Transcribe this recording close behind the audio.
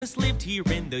Just lived here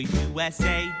in the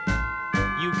USA.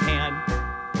 You can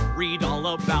read all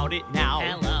about it now.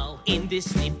 Hello. In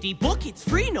this nifty book, it's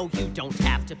free. No, you don't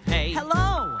have to pay.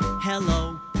 Hello.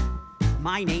 Hello,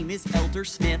 my name is Elder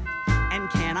Smith, and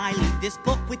can I leave this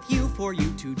book with you for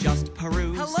you to just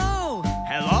peruse? Hello.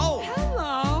 Hello.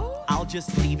 Hello. I'll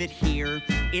just leave it here.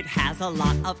 It has a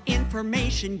lot of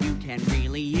information you can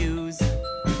really use.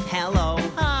 Hello.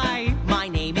 Hi. My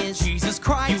name is Jesus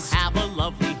Christ. You have a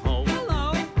lovely home.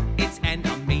 Hello. It's an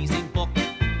amazing book.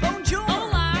 Bonjour.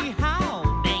 Hola. Ni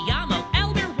hao. Me llamo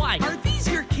Elder White. Are these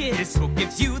your kids? This book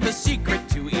gives you the secret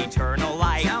to eternal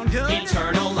life. Sound good?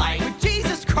 Eternal life. With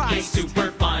Jesus It's Christ.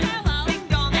 super fun. Hello. Ding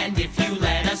dong. And if you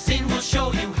let us in, we'll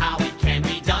show you how it can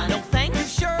be done. No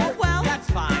thanks? Sure. Oh, well. That's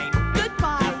fine.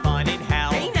 Goodbye. Have fun in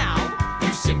hell. Hey now.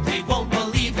 You simply won't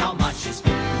believe how much this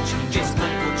book will change. This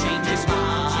book will change your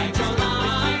life. Change your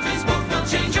life. This book will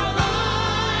change your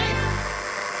life.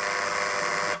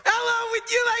 Hello, would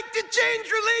you like to change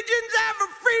religions? I have a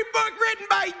free book written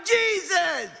by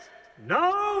Jesus.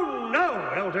 No,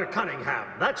 Elder Cunningham.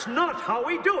 That's not how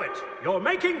we do it. You're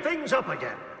making things up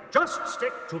again. Just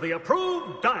stick to the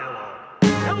approved dialogue.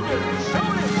 Elder, show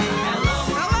it. Hello,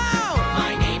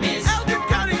 My name is Elder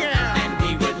Cunningham. and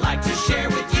we would like to share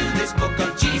with you this book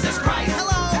of Jesus Christ. Hello.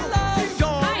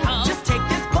 Hi-ho. Just take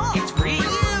this book. It's free.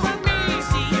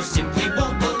 You simply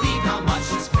won't believe how much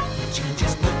this book will change.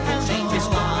 This book will change. This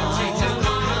book will change your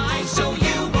life, so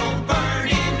you won't burn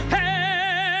in hell.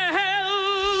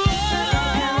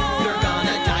 You're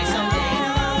gonna die someday,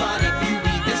 but if you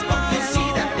read this book, you'll see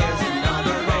that there's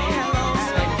another way.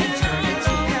 Spend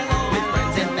eternity with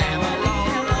friends and family.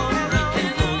 We can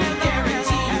fully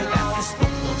guarantee you that this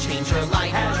book will change your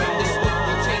life. This book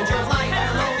will change your life.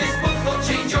 This book will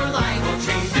change your life.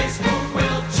 This book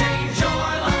will change your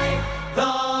life.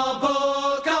 The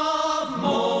Book of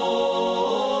Mormon.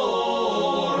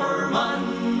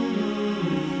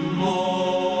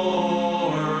 Mormon.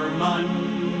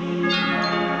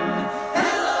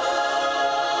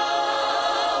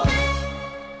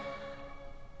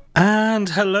 And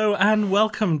hello and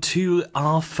welcome to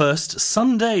our first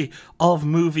Sunday of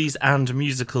movies and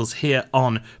musicals here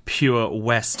on Pure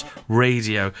West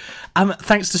Radio.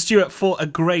 Thanks to Stuart for a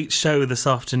great show this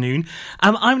afternoon.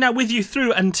 I'm now with you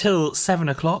through until 7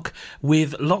 o'clock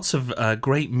with lots of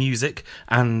great music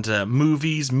and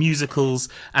movies, musicals,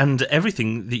 and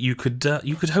everything that you could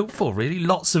hope for. Really,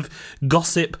 lots of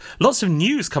gossip, lots of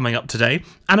news coming up today,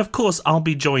 and of course, I'll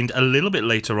be joined a little bit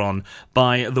later on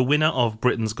by the winner of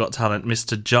Britain's Got Talent,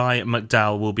 Mr. Jai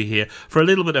McDowell, will be here for a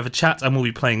little bit of a chat, and we'll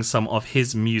be playing some of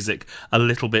his music a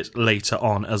little bit later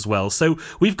on as well. So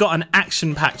we've got an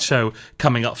action-packed show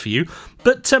coming up for you.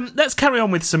 But let's carry on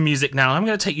with some music now. I'm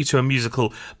going to take you to a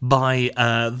musical by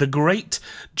the great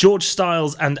George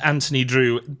Stiles and Anthony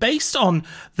Drew, based on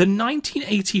the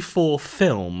 1984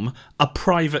 film A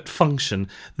Private Function.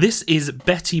 This is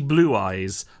Betty Blue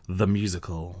Eyes, the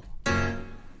musical.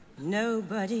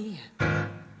 Nobody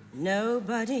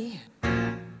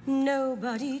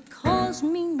calls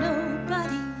me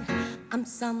nobody. I'm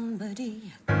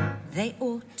somebody they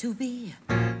ought to be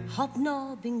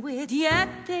hobnobbing with, yet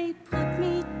they put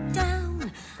me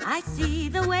down. I see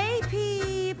the way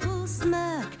people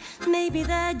smirk. Maybe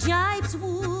their jibes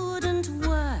wouldn't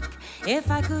work if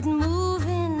I could move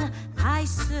in high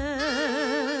circles.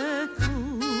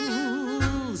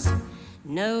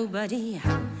 Nobody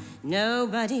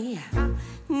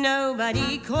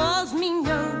calls me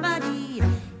nobody.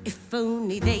 If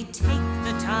only they'd take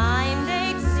the time,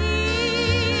 they'd see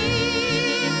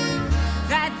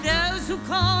that those who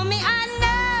call me a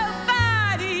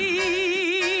nobody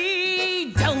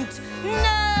don't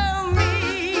know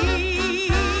me.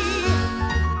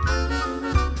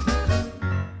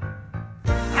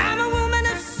 I'm a woman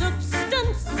of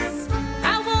substance,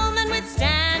 a woman with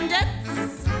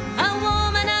standards, a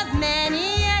woman of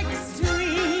many extremes,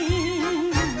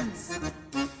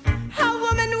 a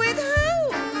woman with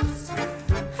hopes,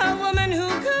 a woman who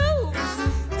copes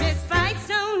despite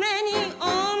so many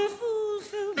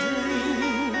unfulfilled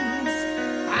dreams.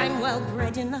 I'm well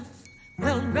read enough,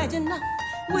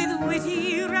 with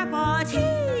witty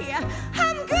repartee.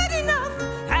 I'm good enough,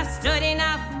 have stood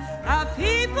enough of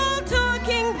people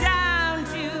talking down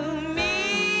to me.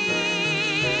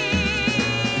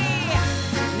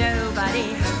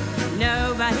 Nobody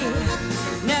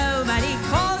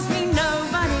calls me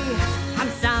nobody. I'm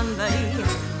somebody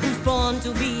who's born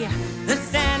to be the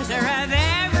center of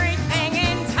everything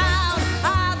in town.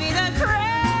 I'll be the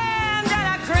creme de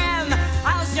la creme.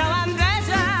 I'll show 'em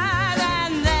better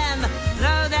than them,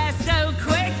 though they're so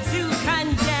quick to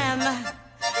condemn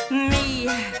me.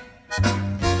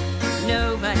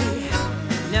 Nobody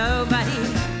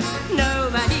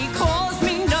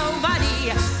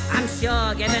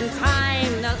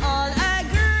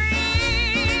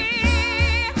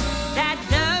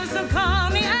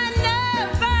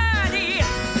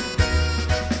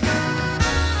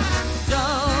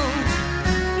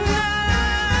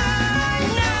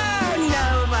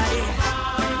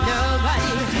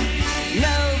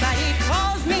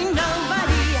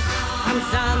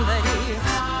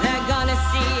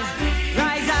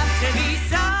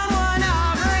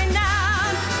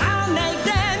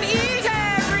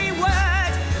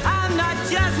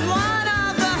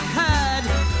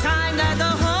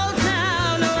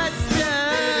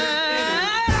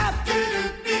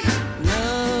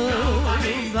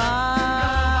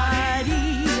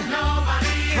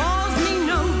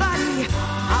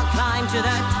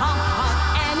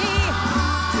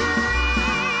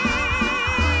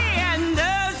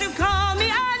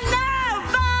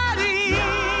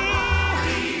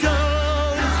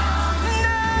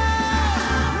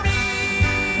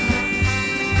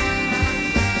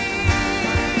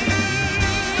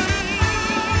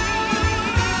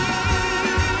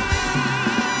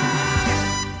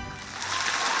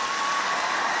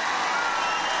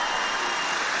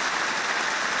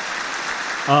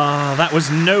That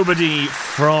was Nobody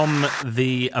from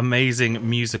the amazing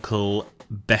musical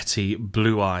Betty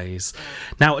Blue Eyes.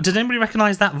 Now, did anybody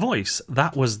recognise that voice?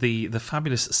 That was the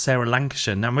fabulous Sarah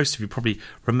Lancashire. Now, most of you probably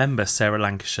remember Sarah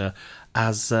Lancashire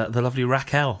as the lovely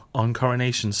Raquel on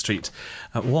Coronation Street.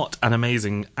 What an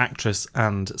amazing actress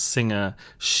and singer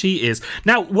she is.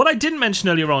 Now, what I didn't mention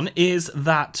earlier on is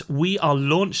that we are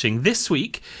launching, this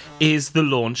week is the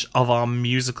launch of our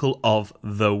musical of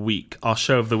the week, our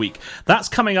show of the week. That's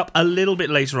coming up a little bit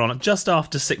later on, just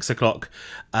after 6 o'clock.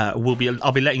 I'll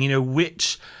be letting you know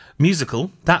which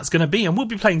musical that's going to be, and we'll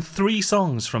be playing 3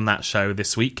 songs from that show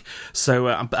this week, so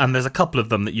and there's a couple of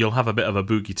them that you'll have a bit of a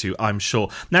boogie to, I'm sure.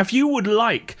 Now, if you would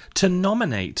like to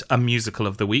nominate a musical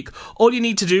of the week, all you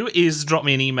need to do is drop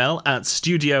me an email at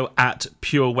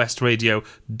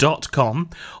studio@purewestradio.com,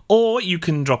 or you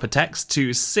can drop a text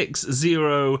to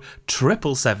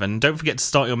 60777. Don't forget to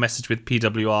start your message with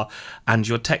PWR, and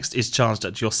your text is charged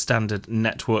at your standard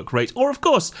network rate, or of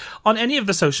course on any of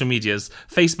the social medias,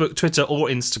 Facebook, Twitter or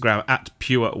Instagram at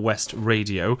Pure West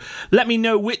Radio. Let me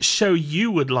know which show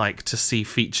you would like to see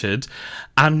featured,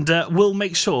 and we'll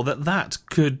make sure that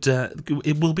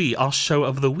it will be our show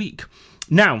of the week.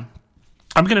 Now,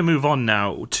 I'm going to move on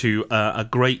now to a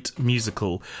great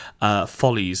musical,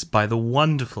 Follies, by the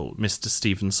wonderful Mr.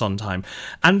 Stephen Sondheim.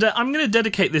 And I'm going to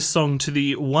dedicate this song to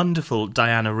the wonderful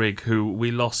Diana Rigg, who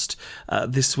we lost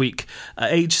this week,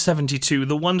 age 72.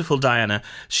 The wonderful Diana.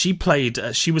 She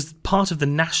was part of the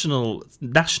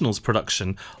Nationals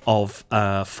production of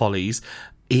Follies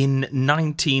in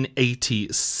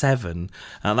 1987.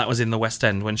 That was in the West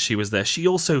End when she was there. She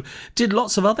also did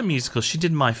lots of other musicals. She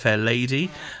did My Fair Lady,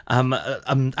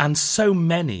 and so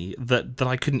many that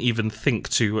I couldn't even think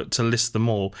to list them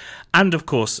all. And of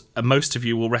course, most of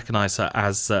you will recognise her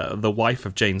as the wife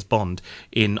of James Bond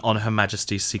in On Her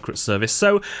Majesty's Secret Service.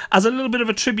 So, as a little bit of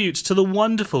a tribute to the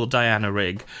wonderful Diana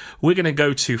Rigg, we're going to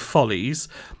go to Follies,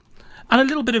 and a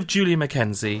little bit of Julia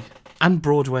Mackenzie and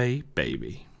Broadway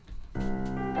Baby.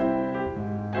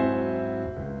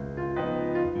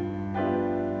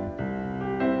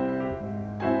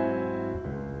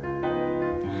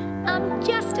 I'm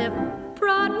just a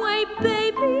Broadway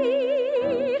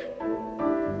baby,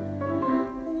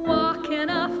 walking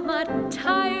off my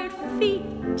tired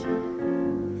feet,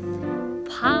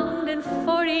 pounding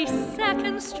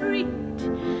 42nd Street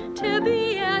to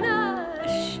be in a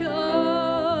show.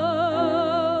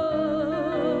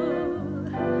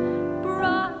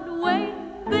 Broadway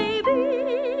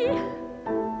baby,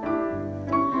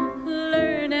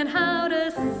 learning how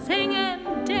to sing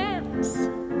and dance,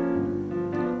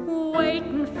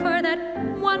 waiting for that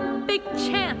one big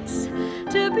chance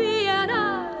to be in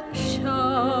a show.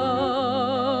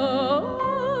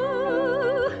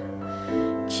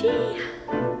 Gee,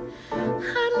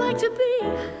 I'd like to be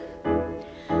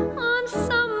on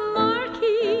some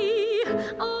marquee,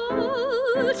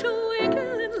 oh,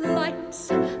 twinkling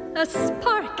lights, a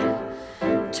spark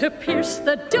to pierce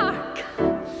the dark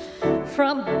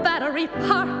from Battery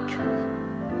Park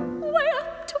way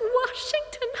up to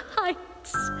Washington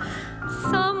Heights.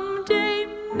 Someday,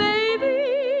 maybe,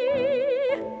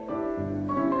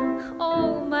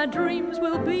 all my dreams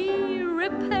will be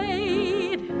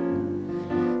repaid.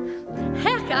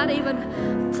 Heck, I'd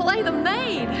even play the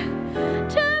maid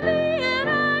to be in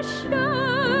a show.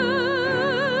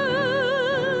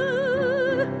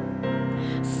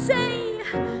 Say,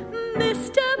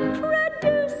 Mr.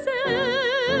 Producer,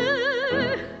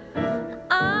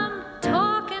 I'm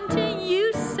talking to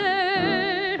you,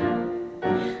 sir.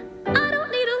 I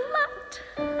don't need a lot,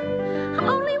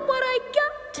 only what I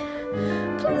got,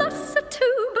 plus a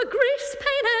tube of grease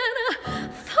paint and a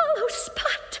follow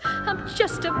spot. I'm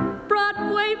just a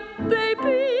Broadway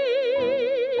baby,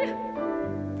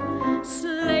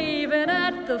 slaving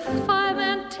at the 5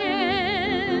 and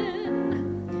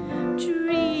 10,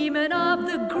 dreaming of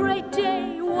the great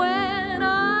day when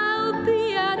I'll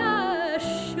be at a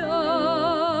show.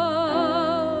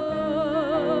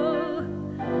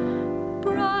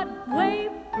 Broadway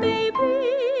baby,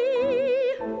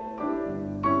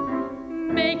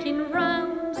 making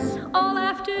rounds all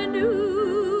afternoon,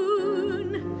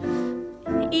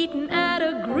 eating at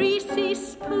a greasy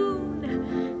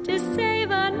spoon to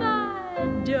save on my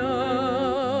dough.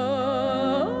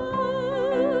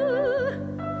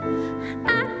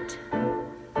 At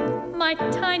my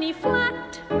tiny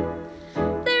flat,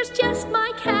 there's just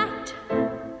my cat,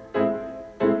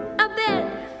 a bed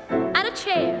and a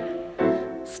chair.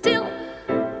 Still,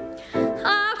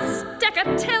 I'll stick a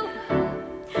till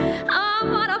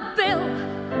I'm on a bill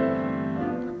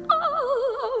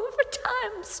all over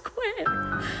Times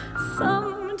Square.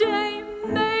 Someday,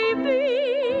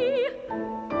 maybe,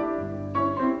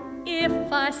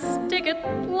 stick it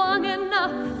long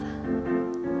enough,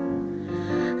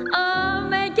 I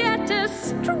may get to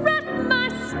strut my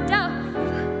stuff.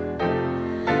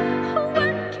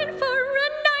 Working for a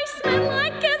nice man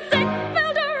like a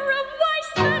Ziegfeld or a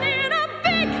Weissman in a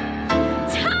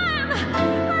big-time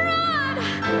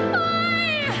Broadway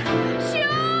show.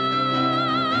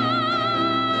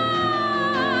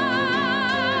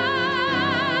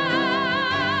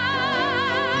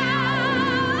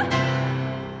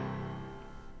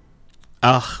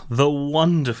 Ah, the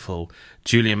wonderful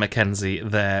Julia Mackenzie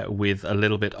there with a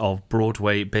little bit of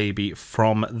Broadway Baby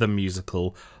from the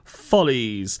musical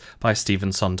Follies by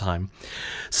Stephen Sondheim.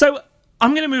 So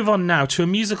I'm going to move on now to a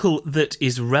musical that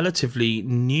is relatively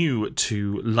new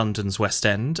to London's West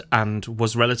End and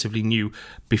was relatively new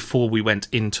before we went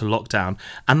into lockdown,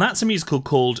 and that's a musical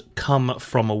called Come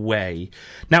From Away.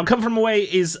 Now, Come From Away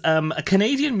is a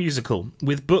Canadian musical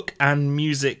with book and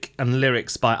music and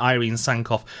lyrics by Irene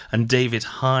Sankoff and David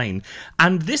Hine,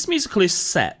 and this musical is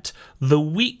set the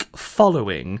week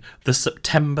following the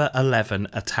September 11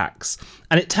 attacks.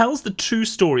 And it tells the true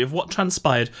story of what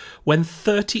transpired when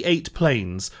 38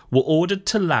 planes were ordered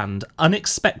to land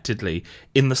unexpectedly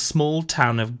in the small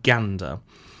town of Gander.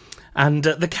 And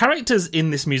the characters in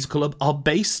this musical are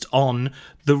based on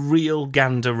the real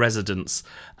Gander residents,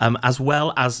 as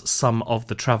well as some of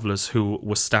the travellers who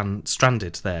were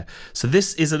stranded there. So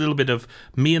this is a little bit of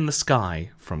Me and the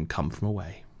Sky from Come From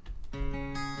Away.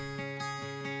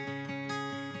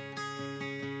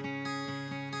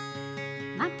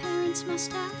 My parents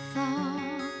must have thought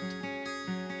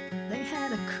they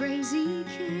had a crazy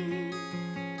kid,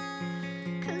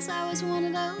 'cause I was one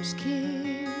of those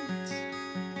kids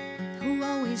who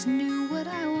always knew what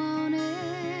I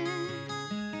wanted.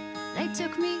 They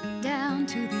took me down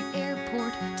to the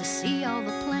airport to see all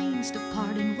the planes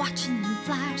depart, and watching them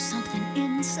fly, something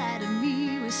inside of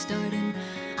me was starting.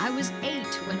 I was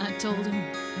 8 when I told them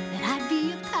that I'd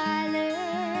be a pilot.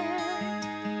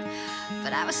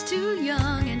 But I was too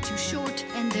young and too short,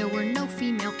 and there were no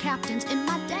female captains. And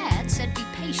my dad said, be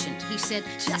patient. He said,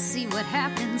 just see what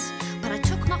happens. But I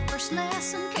took my first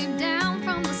lesson, came down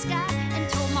from the sky, and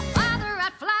told my father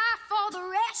I'd fly for the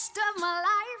rest of my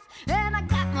life. And I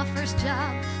got my first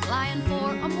job flying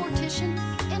for a mortician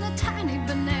in a tiny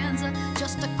Bonanza,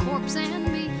 just a corpse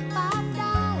and me.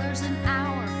 $5 an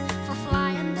hour for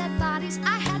flying dead bodies.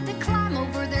 I had to climb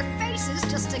over their faces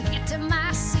just to get to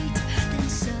my seat. Then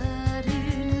suddenly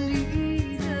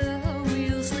the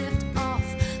wheels lift off,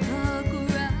 the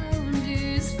ground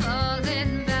is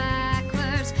falling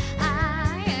backwards.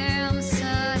 I am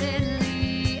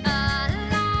suddenly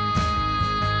alive.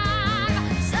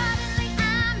 Suddenly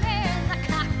I'm in the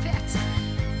cockpit.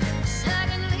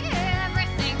 Suddenly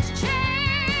everything's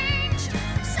changed.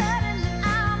 Suddenly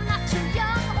I'm not too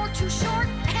young or too short,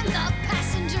 and the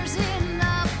passengers in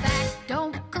the back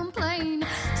don't complain.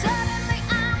 Suddenly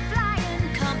I'm flying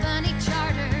company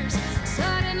charters.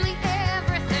 Suddenly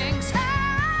everything's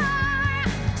high.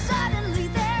 Suddenly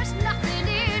there's nothing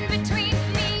in between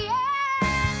me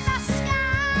and the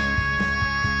sky.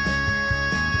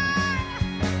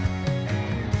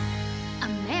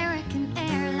 American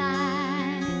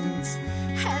Airlines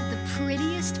had the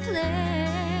prettiest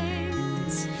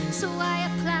planes, so I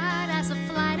applied as a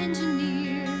flight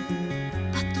engineer.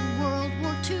 But the World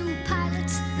War II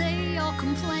pilots, they all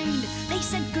complained. They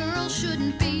said girls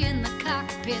shouldn't be in the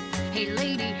cockpit. Hey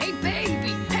lady, hey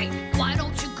baby, hey, why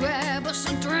don't you grab us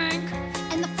a drink?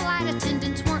 And the flight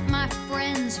attendants weren't my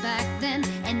friends back then,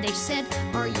 and they said,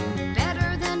 are you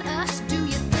better than us, do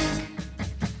you think?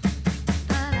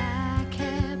 But I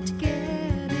kept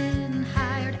getting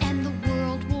hired, and the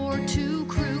World War II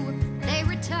crew, they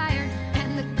retired,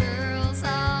 and the girls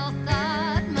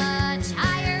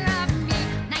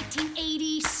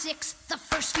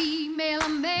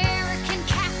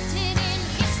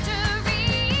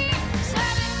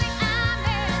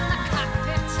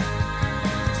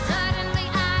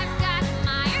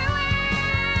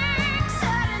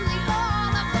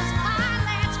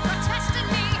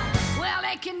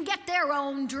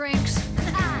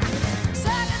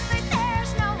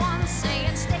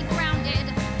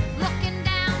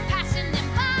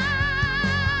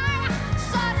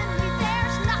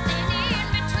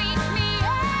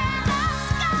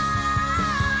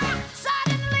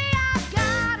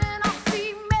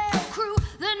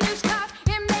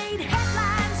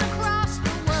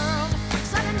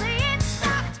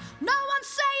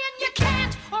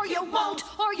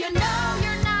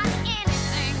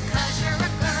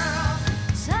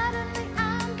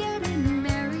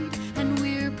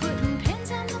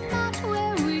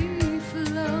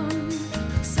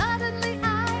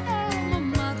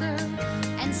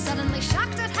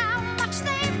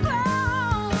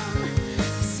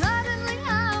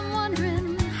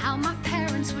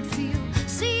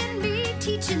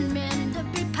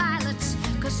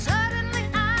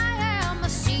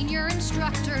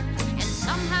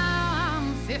Somehow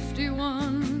I'm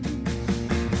 51.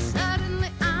 Suddenly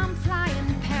I'm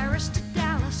flying Paris to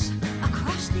Dallas,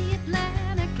 across the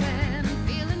Atlantic and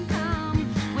feeling calm.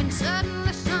 When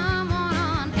suddenly someone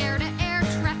on air-to-air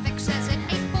traffic says at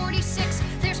 8:46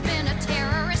 there's been a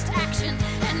terrorist action,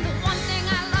 and the one thing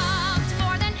I loved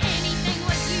more than anything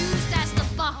was used as the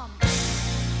bomb.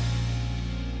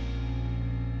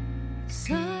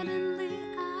 Suddenly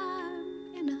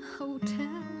I'm in a hotel.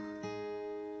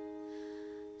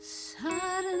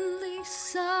 Suddenly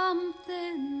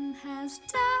something has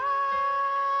died.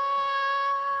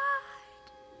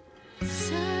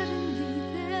 Suddenly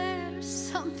there's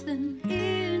something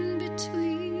in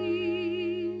between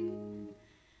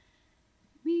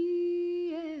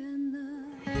me and the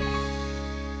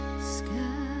sky.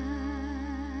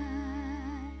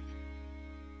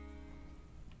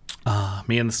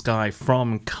 Me and the Sky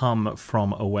from Come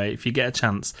From Away. If you get a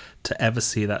chance to ever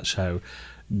see that show,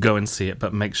 go and see it,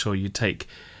 but make sure you take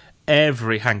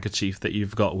every handkerchief that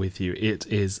you've got with you. It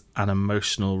is an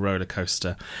emotional roller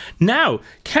coaster. Now,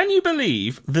 can you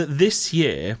believe that this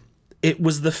year it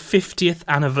was the 50th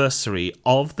anniversary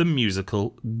of the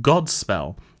musical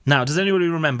Godspell? Now, does anybody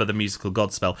remember the musical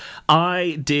Godspell?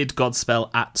 I did Godspell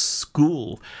at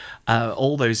school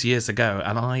all those years ago,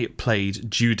 and I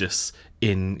played Judas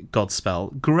in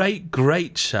Godspell.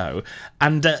 Great show.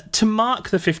 And to mark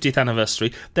the 50th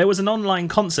anniversary, there was an online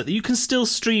concert that you can still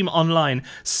stream online,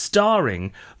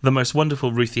 starring the most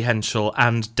wonderful Ruthie Henshaw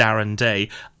and Darren Day,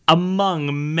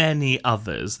 among many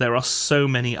others. There are so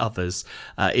many others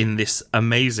in this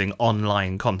amazing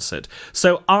online concert.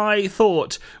 So I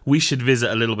thought we should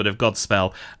visit a little bit of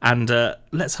Godspell, and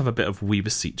let's have a bit of We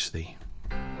Beseech Thee.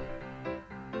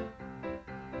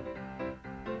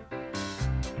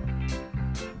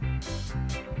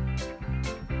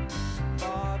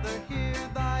 Father, hear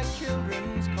thy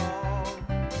children's call.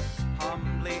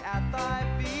 Humbly at thy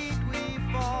feet we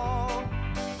fall.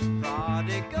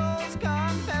 Prodigals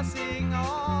confessing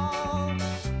all.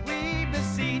 We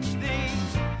beseech thee,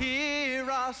 hear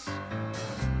us.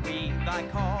 We thy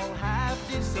call have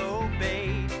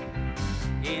disobeyed.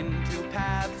 Into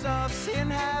paths of sin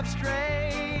have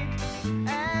strayed,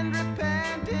 and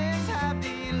repentance have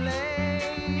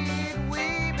delayed.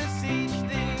 We beseech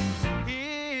thee,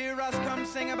 hear us. Come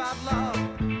sing about love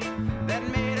that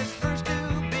made us first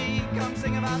to be. Come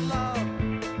sing about love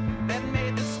that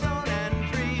made the stone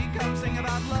and tree. Come sing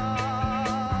about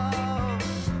love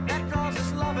that draws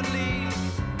us lovingly.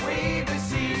 We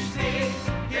beseech thee,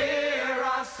 hear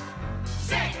us.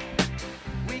 Sick,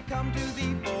 we come to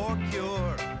thee for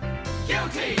cure.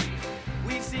 Guilty,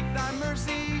 we seek thy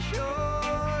mercy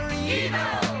sure.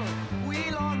 Evil,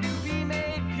 we long to be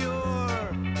made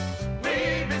pure.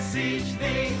 We beseech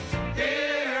thee,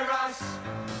 hear us.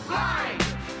 Blind,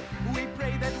 we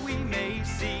pray that we may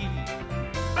see.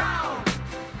 Bound,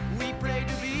 we pray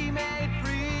to be made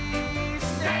free.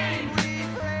 Stained, we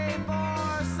pray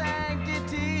for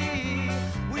sanctity.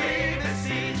 We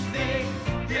beseech thee,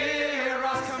 hear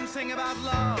us. Come sing about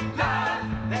love, love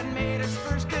that made us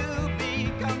first to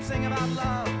be. Come sing about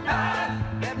love, love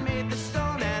that made the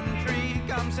stone and tree.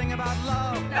 Come sing about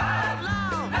love, love,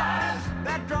 love, love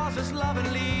that draws us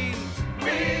lovingly.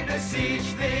 We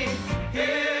beseech thee,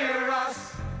 hear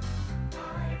us.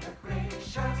 By the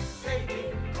gracious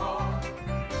saving call,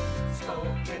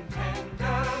 spoken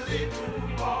tenderly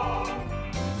to all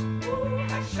who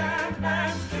have shared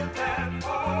man's guilt and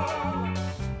fall.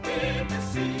 We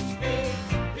beseech thee,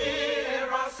 hear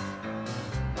us.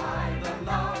 By the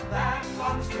love that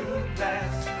longs to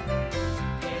bless,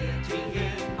 pitying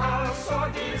in our sore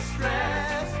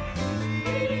distress,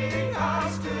 leading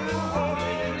us to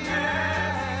holiness.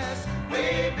 We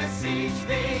beseech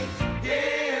thee,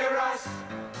 hear us.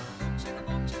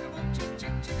 Chick-a-boom, chick-a-boom,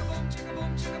 chick-chick, chick-a-boom,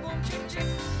 chick-a-boom, chick-a-boom, chick-chick.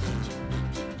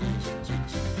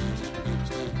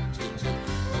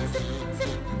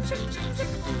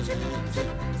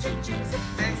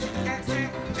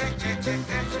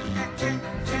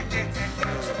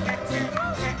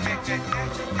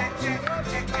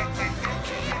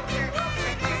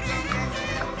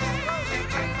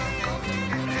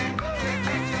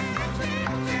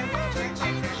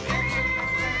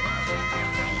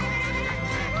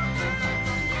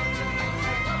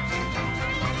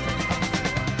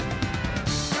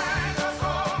 Drag us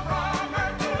all from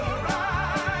earth to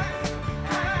rise,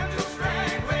 and to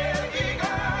strain with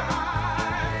eager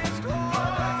eyes.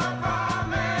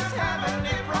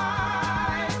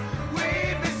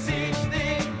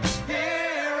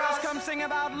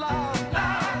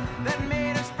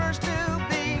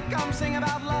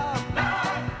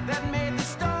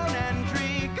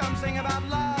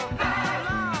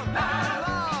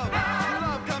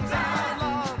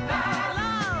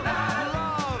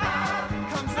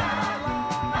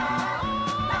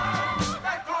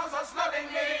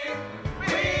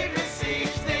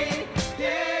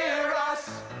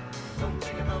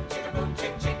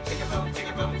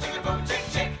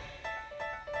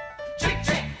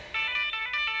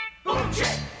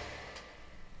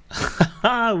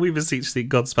 We beseech thee,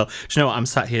 Godspell. Do you know what? I'm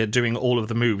sat here doing all of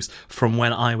the moves from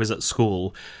when I was at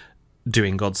school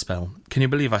doing Godspell. Can you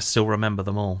believe I still remember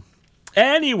them all?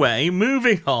 Anyway,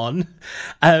 moving on.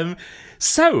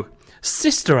 So,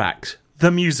 Sister Act,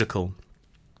 the musical.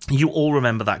 You all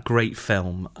remember that great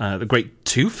film, the great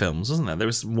two films, wasn't there? There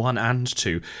was 1 and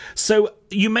 2. So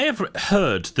you may have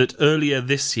heard that earlier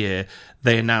this year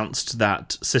they announced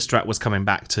that Sister Act was coming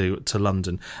back to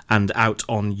London and out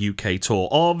on UK tour.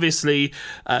 Obviously,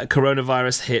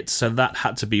 coronavirus hit, so that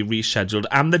had to be rescheduled,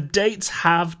 and the dates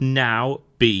have now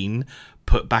been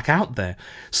put back out there.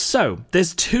 So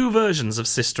there's 2 versions of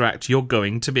Sister Act you're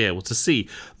going to be able to see.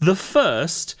 The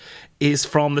first is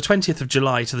from the 20th of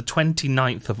July to the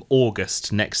 29th of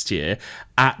August next year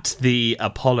at the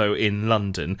Apollo in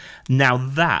London. Now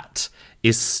that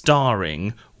is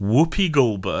starring Whoopi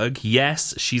Goldberg.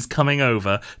 Yes, she's coming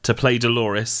over to play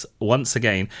Dolores once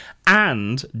again,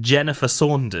 and Jennifer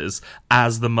Saunders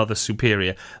as the Mother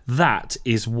Superior. That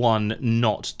is one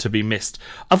not to be missed.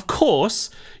 Of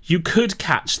course, you could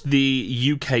catch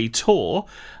the UK tour.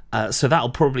 So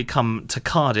that'll probably come to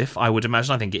Cardiff, I would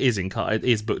imagine. I think it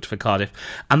is booked for Cardiff,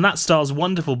 and that stars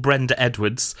wonderful Brenda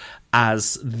Edwards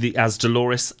as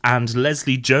Dolores and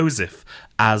Leslie Joseph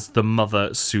as the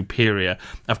Mother Superior.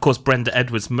 Of course, Brenda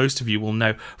Edwards, most of you will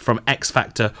know from X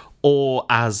Factor or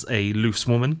as a loose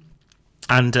woman.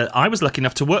 And I was lucky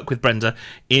enough to work with Brenda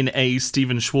in a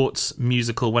Stephen Schwartz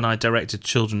musical when I directed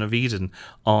Children of Eden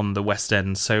on the West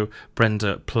End. So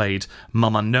Brenda played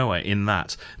Mama Noah in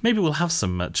that. Maybe we'll have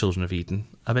some Children of Eden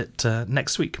a bit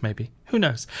next week, maybe. Who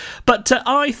knows? But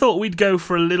I thought we'd go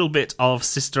for a little bit of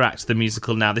Sister Act, the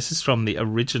musical now. This is from the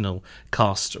original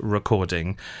cast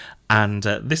recording. And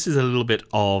this is a little bit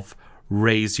of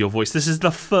Raise Your Voice. This is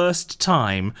the first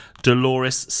time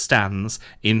Dolores stands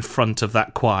in front of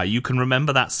that choir. You can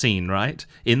remember that scene, right?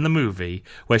 In the movie,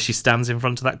 where she stands in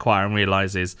front of that choir and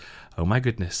realises, oh my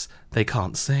goodness, they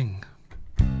can't sing.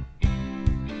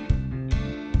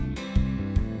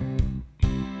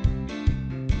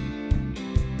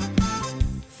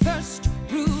 First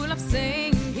rule of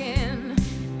singing,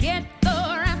 get the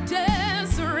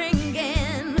rafters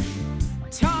ringing,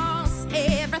 toss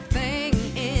everything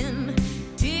in,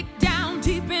 dig down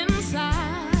deep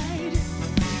inside.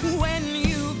 When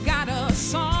you've got a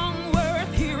song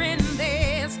worth hearing,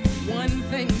 there's one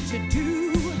thing to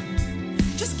do.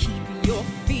 Just keep your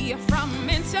fear from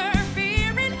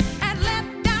interfering and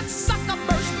let that sucker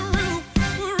burst through.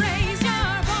 Raise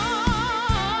your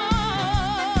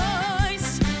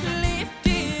voice, lift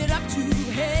it up to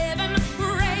heaven.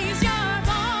 Raise your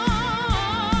voice,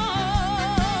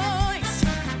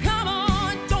 come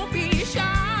on, don't be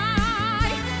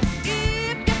shy.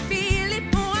 If you feel it,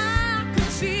 why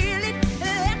conceal it?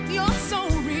 Let your soul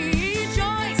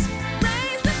rejoice.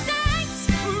 Raise the stakes,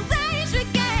 raise your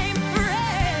game,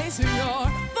 raise your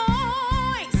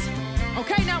voice.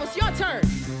 Okay, now it's your turn.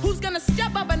 Who's gonna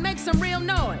step up and make some real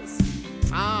noise?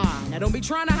 Now don't be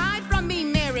trying to hide from me,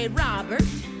 Mary Robert.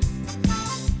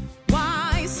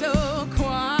 Why so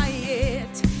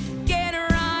quiet? Get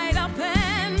right up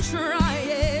and try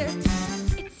it.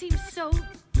 It seems so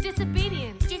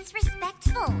disobedient.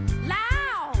 Disrespectful.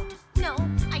 Loud! No,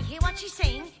 I hear what you're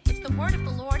saying. It's the word of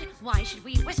the Lord. Why should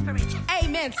we whisper it?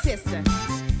 Amen, sister.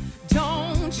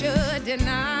 Don't you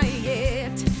deny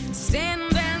it.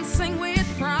 Stand and sing with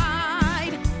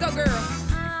pride. Go, girl.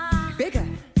 Bigger.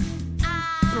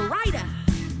 Brighter.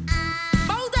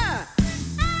 Bolder.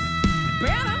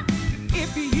 Better.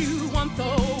 If you want the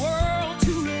world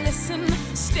to listen,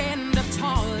 stand up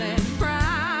tall and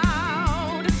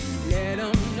proud. Let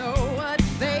them know what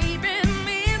they've been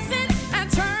missing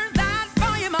and turn that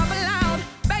volume up loud.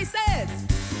 Basses.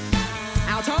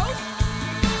 Altos.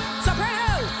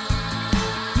 Sopranos.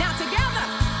 Now together.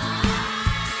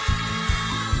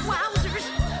 Wowzers.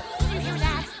 Did you hear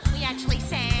that? We actually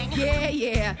sang.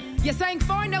 Yeah. You sang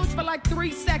 4 notes for like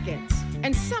 3 seconds.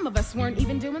 And some of us weren't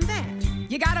even doing that.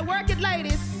 You gotta work it,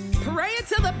 ladies. Parade it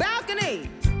to the balcony.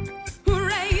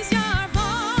 Raise your voice.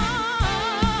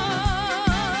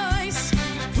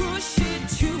 Push it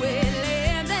to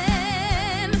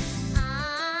 11.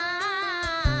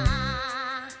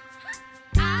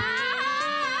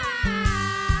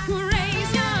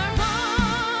 Raise your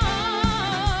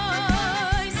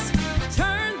voice.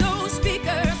 Turn those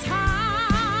speakers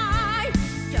high.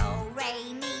 Do,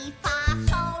 re, mi, fa,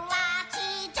 sol, la,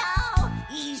 ti, do.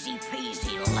 Easy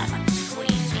peasy, lemon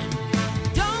squeezy.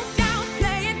 Don't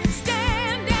downplay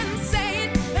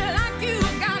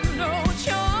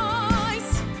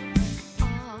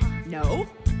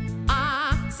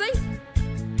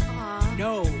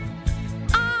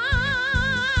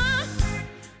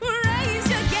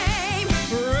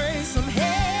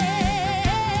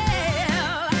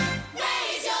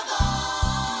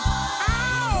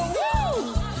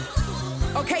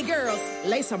girls,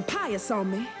 lay some pious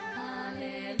on me.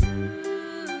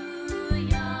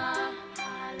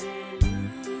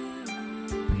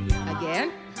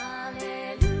 Again.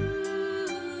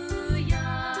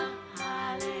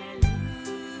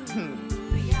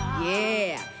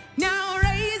 Yeah. Now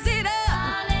raise it up.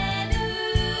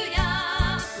 Hallelujah.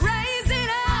 Raise it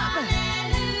up.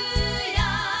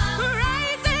 Hallelujah.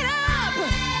 Raise it up.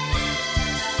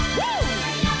 Woo.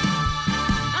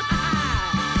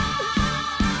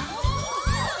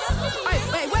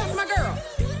 Hey, where's my girl?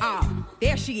 Oh,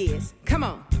 there she is. Come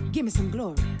on, give me some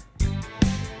glory.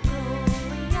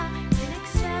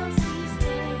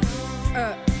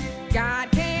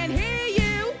 God can't hear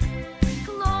you.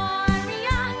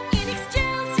 Gloria in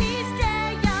excelsis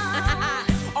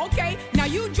Deo. Okay, now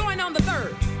you join on the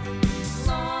third.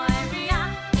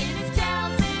 Gloria in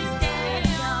excelsis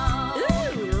Deo.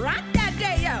 Ooh, rock that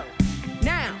Deo.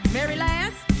 Now, Mary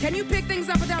Lass, can you pick things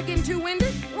up without getting too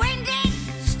winded? Wendy,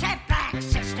 step back,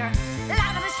 sister.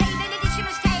 Laudamus Dei,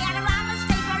 benedicimus Dei, adoramus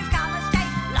Dei, glorificamus Dei.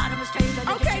 Laudamus Dei,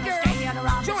 Okay, benedicimus girl. Dei,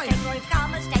 adoramus Join Dei, us.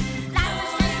 glorificamus Dei.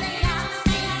 Laudamus Dei,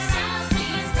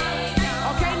 benedicimus Dei.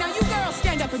 Okay, now you girls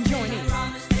stand up and join in.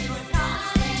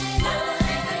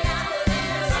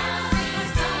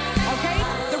 Okay,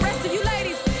 the rest of you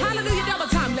ladies, hallelujah double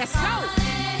time. Let's go.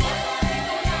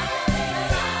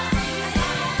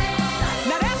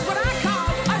 Now that's what I call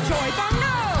a joyful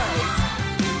noise.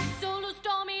 Solus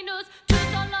Dominus, tu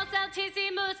solos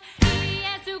altissimus,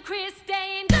 Iesu Christe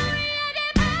in gloria de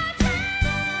Patris.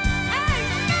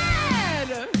 Amen.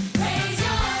 Praise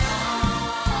your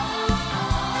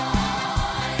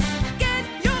Get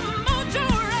your mojo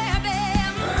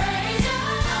revving. praise your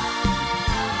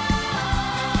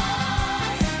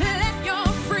Let your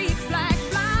freak flag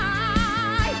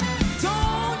fly.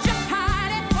 Don't you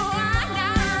hide it, for I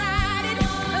now ride it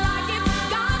like it's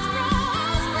God's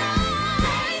rose bride.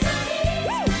 praise the King,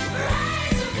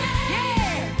 praise the King,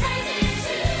 Yeah. praise Him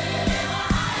to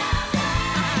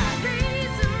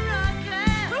Praise the rocker.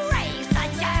 Praise the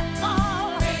devil.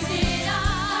 praise it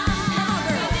all. Come on,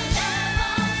 girl.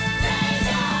 Praise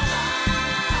your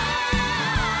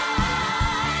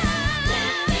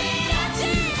lift it up to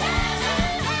heaven.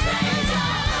 Praise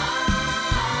your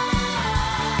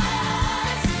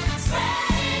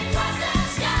spread across the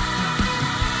sky.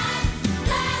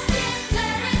 Let's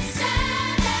declare it,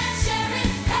 stand and share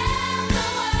it, help the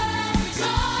world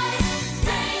rejoice.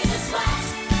 Praise the sweat,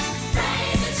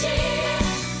 praise the cheer,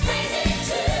 praise it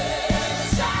to the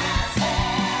stars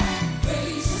there.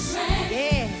 Praise your strength,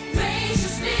 Yeah. praise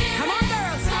your spirit. Come on,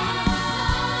 girls.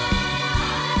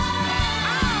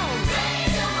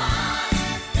 Praise your heart,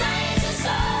 praise your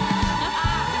soul.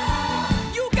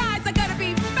 You guys are gonna be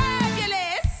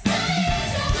fabulous.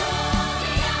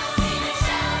 Gloria in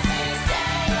excelsis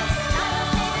Deo.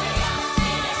 Gloria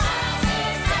in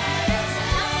excelsis Deo.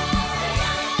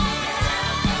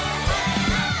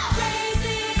 Praise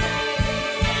it,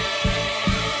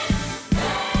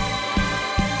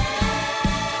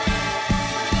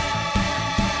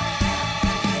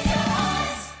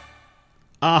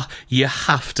 Ah, you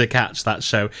have to catch that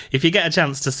show. If you get a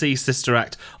chance to see Sister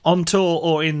Act on tour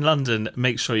or in London,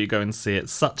 make sure you go and see it.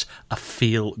 Such a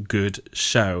feel-good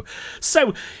show.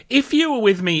 So, if you were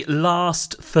with me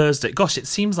last Thursday, gosh, it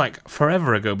seems like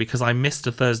forever ago because I missed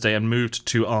a Thursday and moved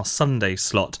to our Sunday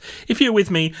slot. If you were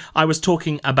with me, I was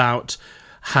talking about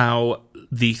how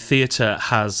the theatre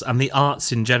has, and the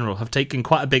arts in general, have taken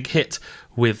quite a big hit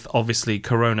with, obviously,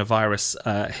 coronavirus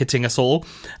hitting us all,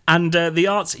 and the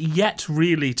arts yet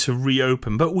really to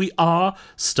reopen, but we are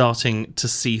starting to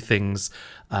see things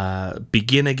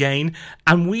begin again,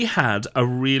 and we had a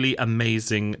really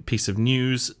amazing piece of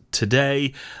news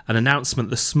today, an announcement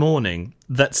this morning,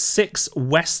 that 6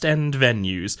 West End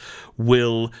venues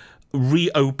will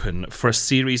reopen for a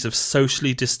series of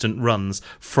socially distant runs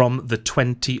from the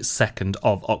 22nd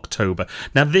of October.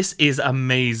 Now, this is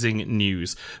amazing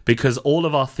news because all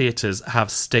of our theatres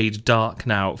have stayed dark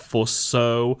now for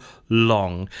so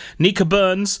long. Nika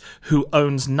Burns, who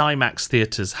owns Nymax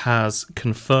Theatres, has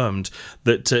confirmed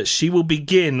that she will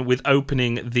begin with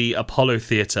opening the Apollo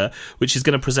Theatre, which is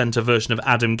going to present a version of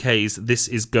Adam Kay's This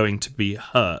Is Going to Be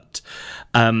Hurt,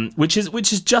 which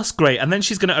is just great. And then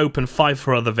she's going to open 5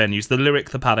 other venues: the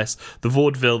Lyric, the Palace, the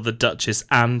Vaudeville, the Duchess,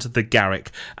 and the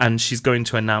Garrick. And she's going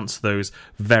to announce those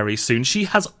very soon. She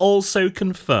has also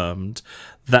confirmed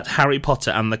that Harry Potter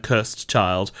and the Cursed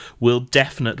Child will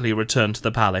definitely return to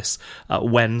the Palace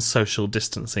when social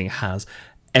distancing has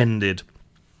ended.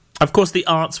 Of course, the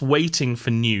art's waiting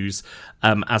for news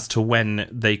as to when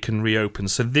they can reopen.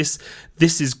 So this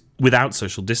is without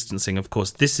social distancing, of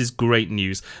course, this is great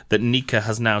news that Nika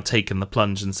has now taken the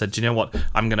plunge and said, "Do you know what?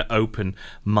 I'm going to open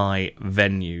my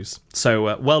venues."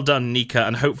 So well done, Nika,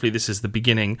 and hopefully this is the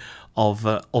beginning of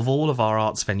all of our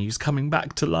arts venues coming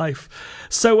back to life.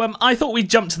 So I thought we'd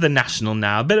jump to the National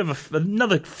now, a bit of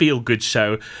another feel-good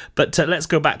show, but let's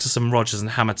go back to some Rodgers and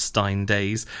Hammerstein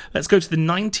days. Let's go to the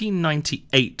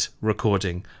 1998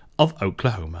 recording of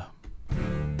Oklahoma.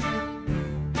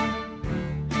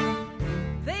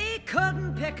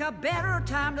 Couldn't pick a better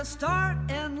time to start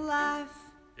in life.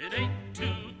 It ain't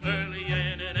too early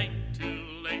and it ain't too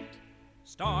late.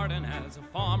 Starting as a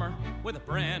farmer with a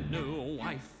brand new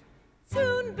wife.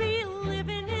 Soon be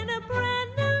living in a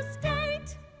brand new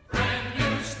state. Brand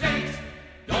new state,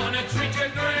 gonna treat you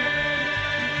great.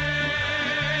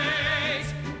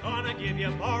 Gonna give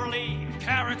you barley,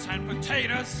 Carrots and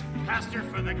potatoes, pasture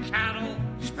for the cattle,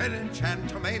 spinach and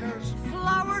tomatoes,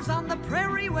 Flowers on the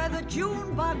prairie where the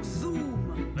June bugs zoom.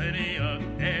 plenty of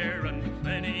air and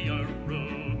plenty of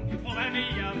room.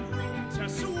 Plenty of room to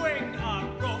swing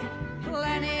a rope.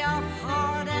 Plenty of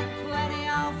heart and plenty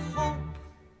of hope.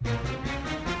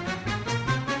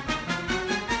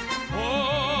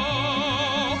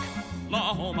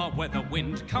 Oklahoma, where the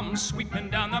wind comes sweeping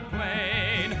down the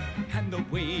plain, and the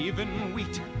waving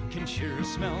wheat can sure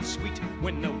smell sweet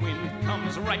when the wind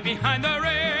comes right behind the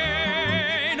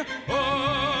rain.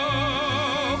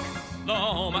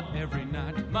 Oklahoma, every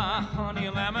night, my honey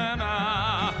lamb and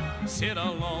I sit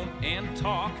alone and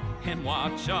talk and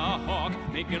watch a hawk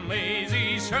making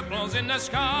lazy circles in the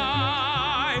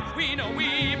sky. We know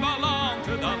we belong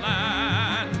to the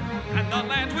land, and the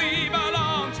land we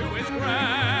belong to is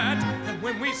grand. And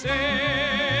when we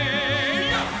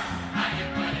say,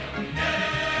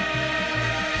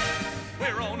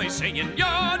 we're only saying you're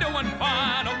doing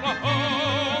fine,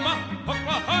 Oklahoma,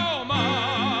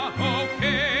 Oklahoma,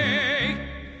 okay.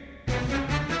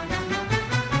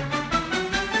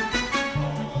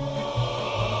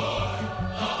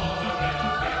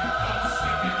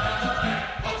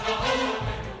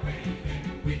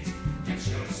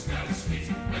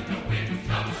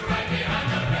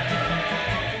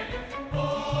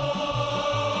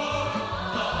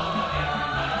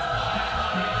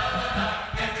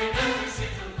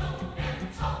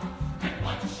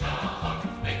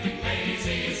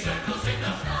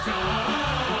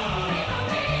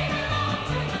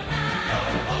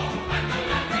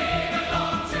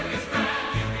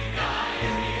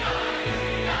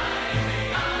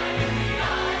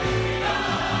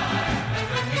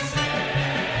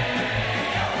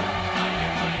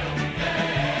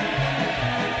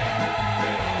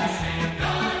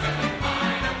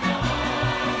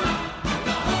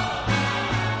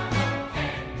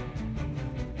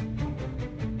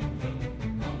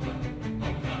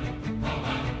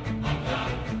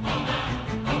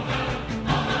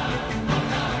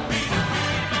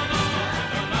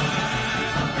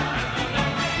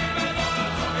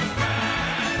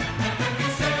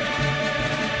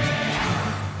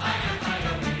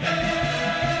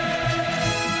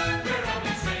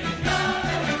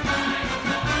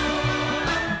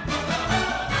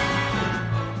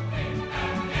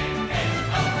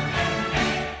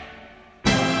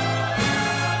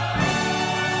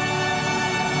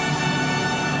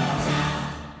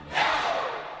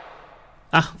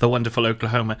 Ah, the wonderful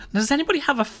Oklahoma. Now, does anybody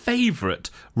have a favourite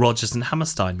Rodgers and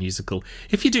Hammerstein musical?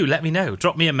 If you do, let me know.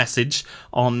 Drop me a message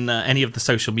on any of the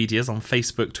social medias, on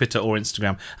Facebook, Twitter or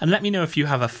Instagram, and let me know if you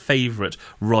have a favourite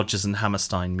Rodgers and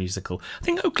Hammerstein musical. I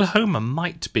think Oklahoma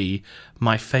might be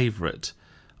my favourite.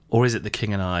 Or is it The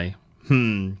King and I?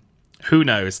 Who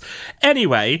knows?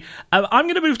 Anyway, I'm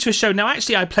going to move to a show. Now,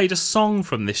 actually, I played a song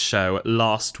from this show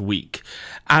last week.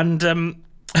 And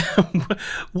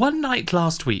one night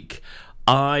last week,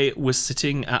 I was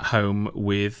sitting at home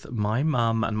with my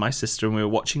mum and my sister, and we were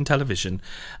watching television,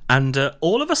 and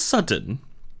all of a sudden,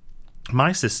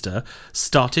 my sister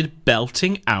started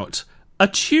belting out a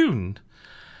tune.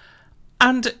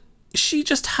 And she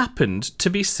just happened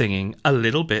to be singing a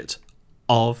little bit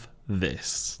of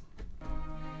this.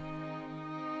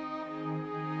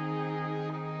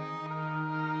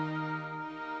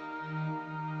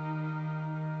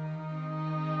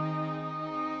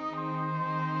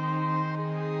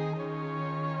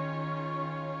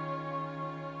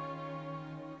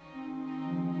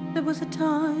 There was a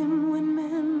time when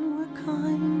men were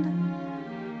kind,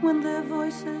 when their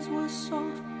voices were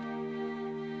soft,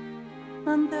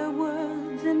 and their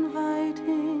words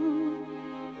inviting.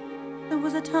 There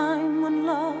was a time when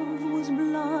love was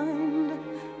blind,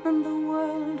 and the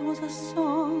world was a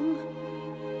song,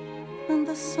 and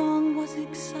the song was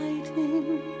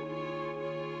exciting.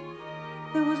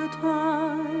 there was a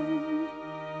time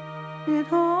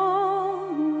it all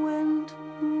went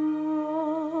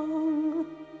wrong.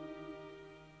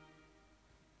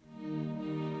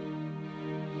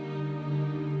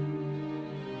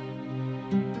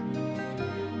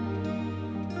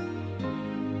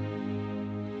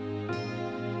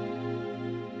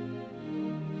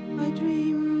 I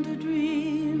dreamed a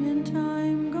dream in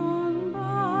time gone by,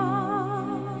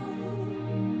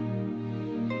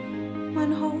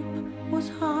 when hope was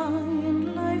high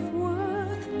and life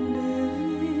worth living.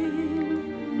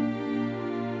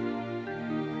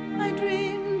 I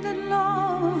dreamed that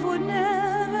love would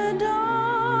never die.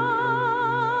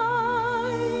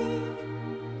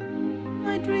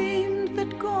 I dreamed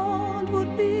that God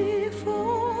would be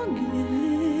forgiving.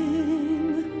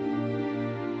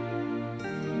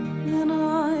 Then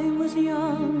I was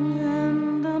young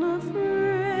and unafraid,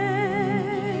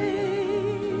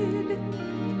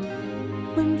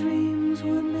 when dreams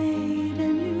were made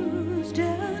and used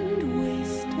and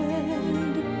wasted.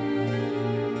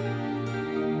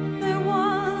 There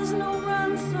was no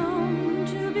ransom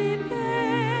to be paid,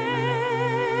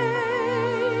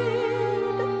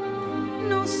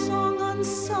 no song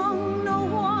unsung, no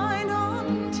wine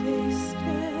untasted.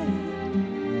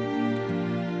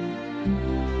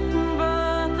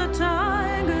 But the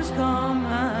tigers come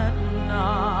at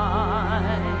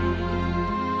night,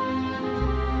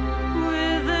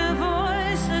 with their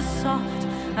voices soft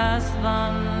as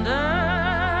thunder,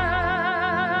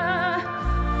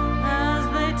 as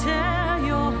they tear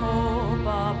your hope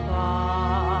apart,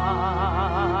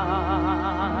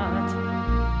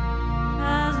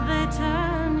 as they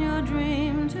turn your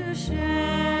dream to shame.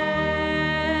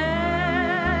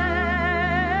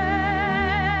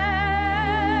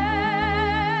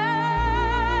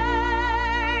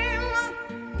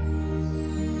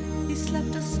 He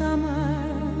slept a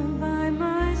summer by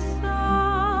my side.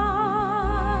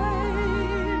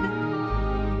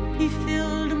 He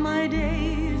filled my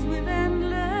days with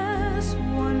endless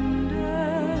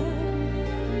wonder.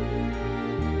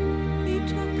 He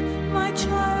took my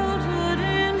childhood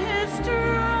in his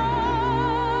stride,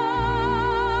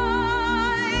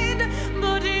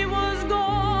 but he was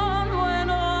gone when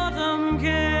autumn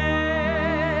came.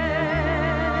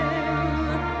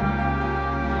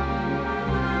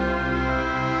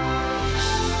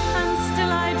 And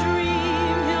still I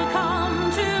dream he'll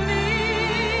come to me,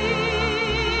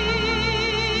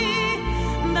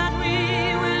 that we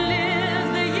will live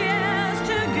the years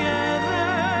together.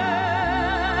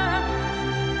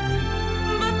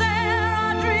 But there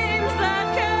are dreams that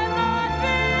cannot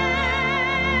be,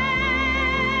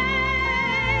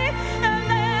 and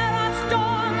there are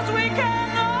storms we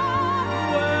cannot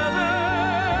weather.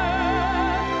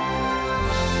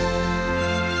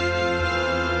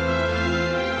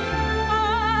 I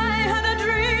had a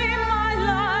dream my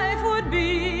life would be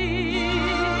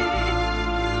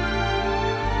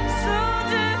so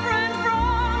different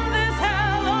from this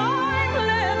hell I'm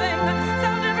living, so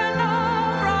different now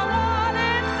from what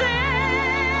it seemed.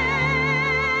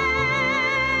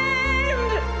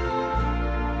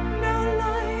 Now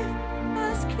life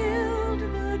has killed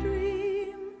the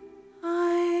dream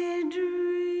I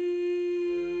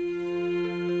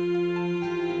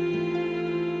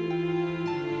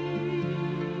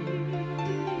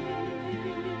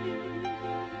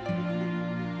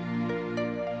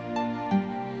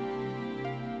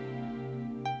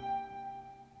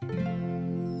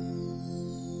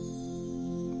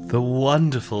The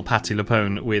wonderful Patti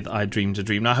LuPone with I Dreamed a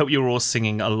Dream. Now, I hope you were all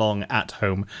singing along at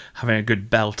home, having a good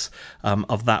belt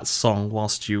of that song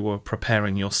whilst you were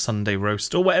preparing your Sunday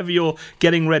roast or whatever you're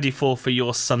getting ready for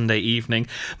your Sunday evening.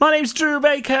 My name's Drew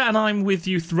Baker and I'm with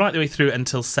you right the way through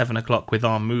until 7 o'clock with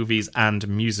our movies and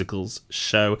musicals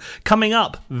show. Coming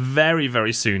up very,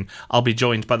 very soon, I'll be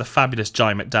joined by the fabulous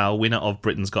Jai McDowell, winner of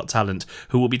Britain's Got Talent,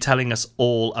 who will be telling us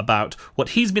all about what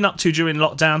he's been up to during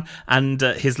lockdown and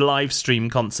his live stream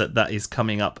concert that is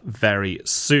coming up very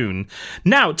soon.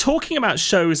 Now, talking about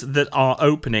shows that are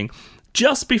opening,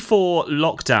 just before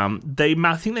lockdown,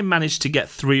 I think they managed to get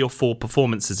 3 or 4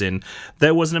 performances in.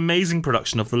 There was an amazing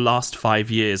production of The Last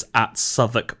 5 Years at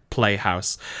Southwark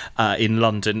Playhouse in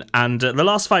London. And The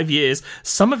Last 5 Years,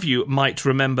 some of you might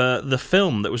remember the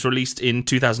film that was released in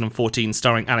 2014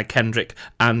 starring Anna Kendrick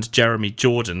and Jeremy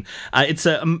Jordan. It's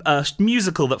a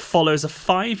musical that follows a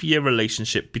 5-year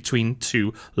relationship between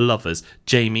 2 lovers,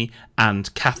 Jamie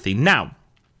and Kathy. Now,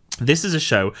 this is a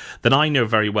show that I know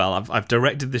very well. I've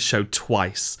directed this show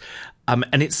twice.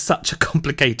 And it's such a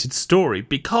complicated story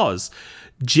because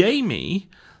Jamie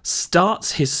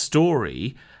starts his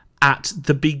story at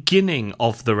the beginning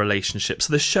of the relationship.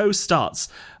 So the show starts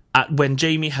when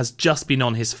Jamie has just been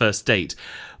on his first date.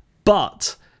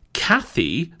 But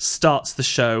Kathy starts the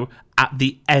show at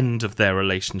the end of their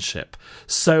relationship.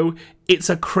 So it's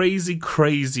a crazy,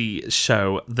 crazy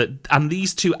show and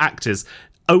these two actors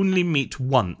only meet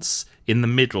once in the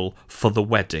middle for the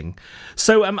wedding.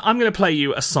 So I'm going to play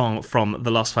you a song from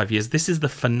the last 5 years. This is the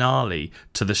finale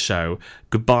to the show,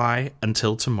 Goodbye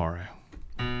Until Tomorrow.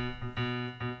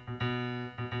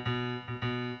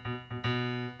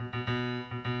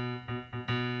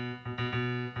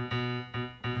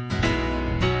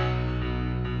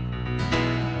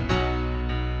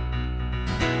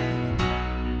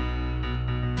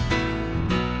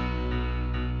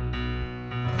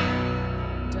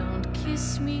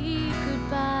 Kiss me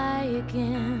goodbye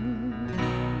again.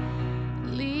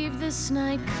 Leave this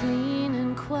night clean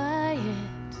and quiet.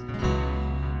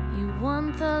 You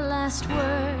want the last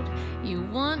word, you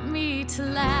want me to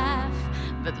laugh,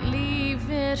 but leave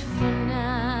it for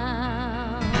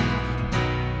now.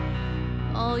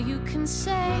 All you can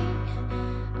say,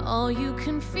 all you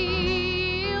can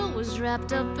feel was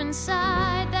wrapped up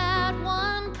inside that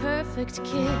one perfect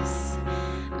kiss.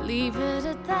 Leave it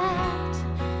at that.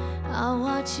 I'll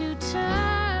watch you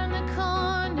turn the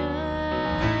corner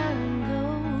and go.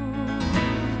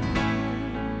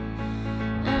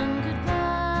 And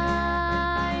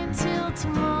goodbye until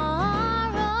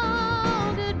tomorrow.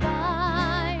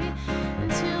 Goodbye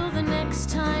until the next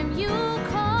time you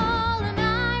call, and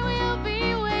I will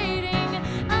be waiting.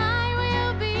 I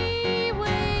will be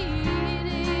waiting.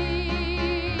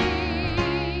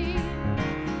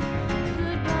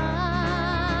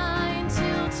 Goodbye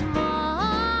until tomorrow.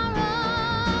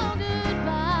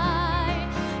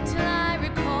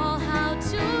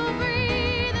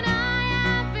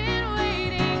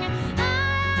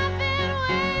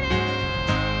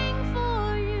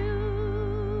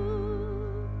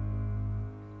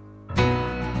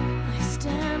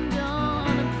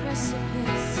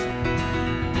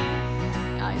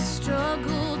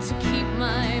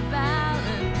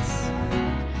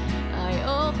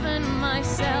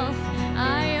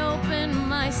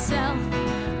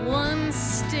 One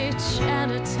stitch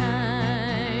at a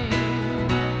time.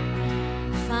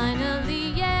 Finally,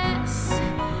 yes,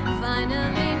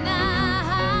 finally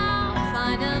now,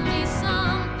 finally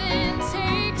something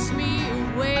takes me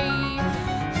away.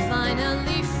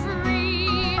 Finally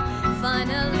free,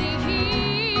 finally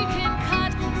he can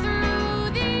cut through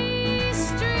these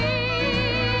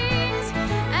strings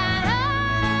and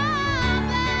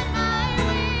open my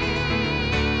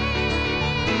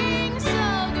wings. So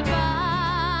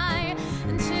goodbye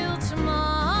until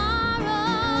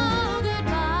tomorrow.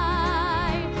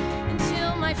 Goodbye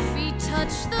until my feet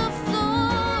touch the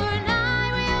floor, and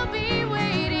I will be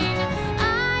waiting.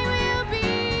 I will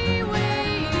be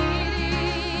waiting.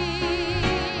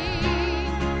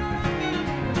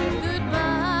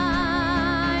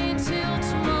 Goodbye until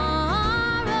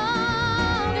tomorrow.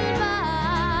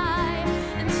 Goodbye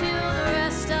until the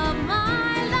rest of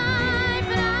my life,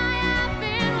 and I have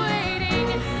been waiting.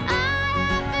 I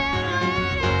have been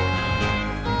waiting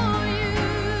for you.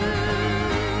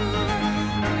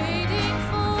 Waiting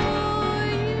for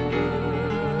you.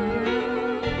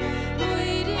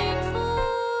 Waiting for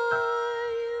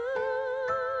you.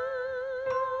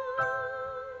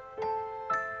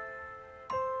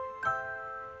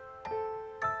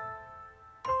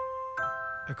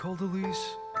 I called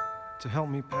Elise to help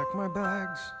me pack my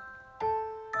bags.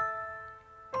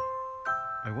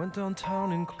 I went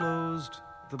downtown and closed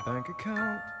the bank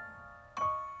account.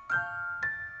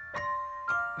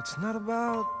 It's not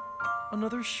about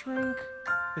another shrink.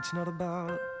 It's not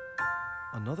about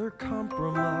another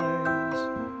compromise.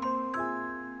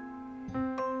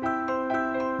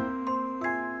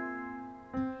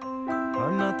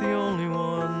 I'm not the only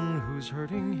one who's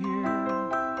hurting here.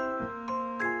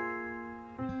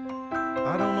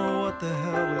 I don't know what the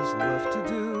hell is left to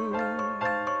do.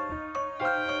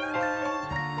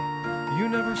 You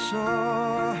never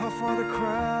saw how far the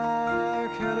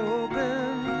crack had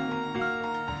opened.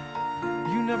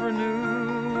 You never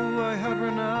knew I had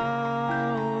run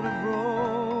out of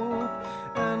rope,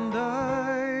 and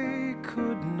I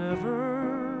could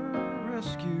never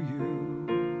rescue you.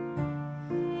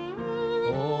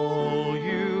 All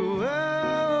you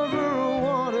ever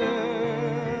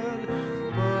wanted,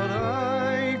 but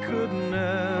I could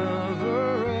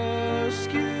never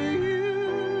rescue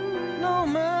you. No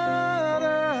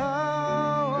matter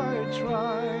how I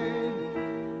tried,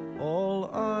 all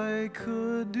I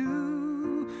could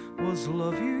do was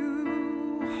love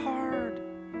you hard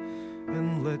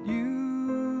and let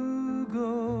you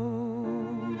go.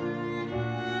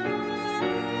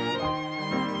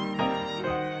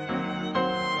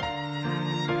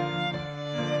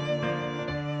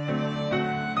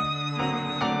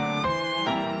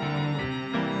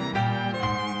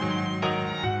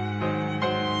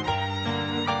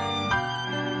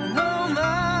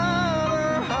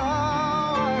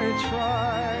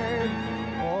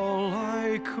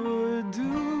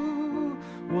 do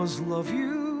was love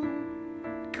you.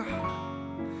 God,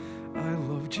 I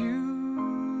loved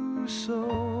you so.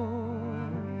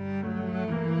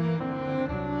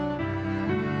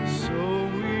 So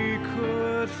we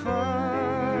could fight,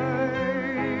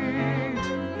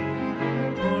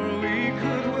 or we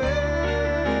could wait,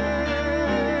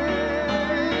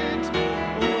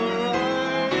 or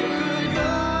I could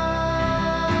go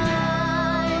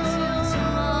till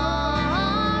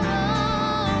tomorrow.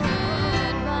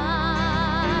 Goodbye,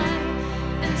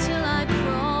 until I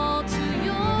crawl to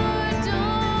your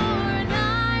door, and I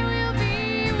will be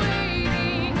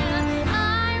waiting.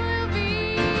 I will be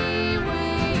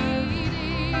waiting.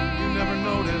 You never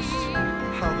noticed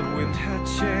how the wind had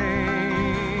changed.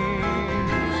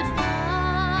 Goodbye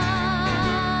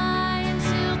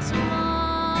until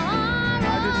tomorrow.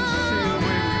 I didn't see a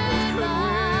way we both could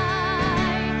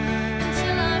wait.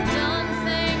 Until I'm done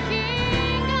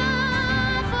thanking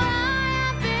God, for I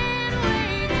have been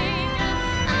waiting.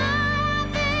 I have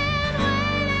been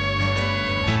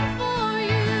waiting for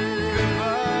you.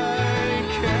 Goodbye,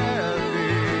 Kathy.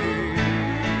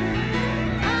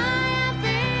 I have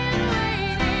been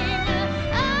waiting.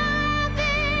 I have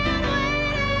been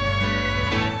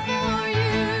waiting for you.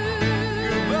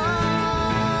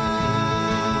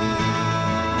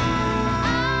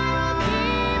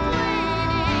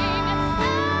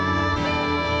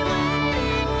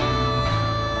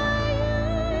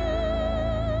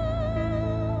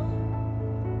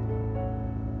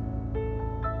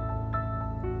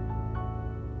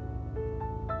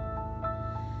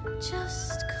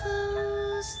 Just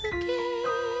close the gate.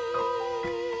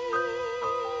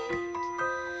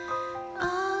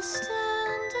 I'll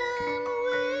stand and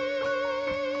wait.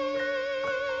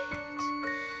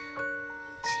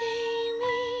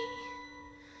 Jamie,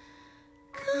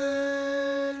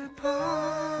 goodbye.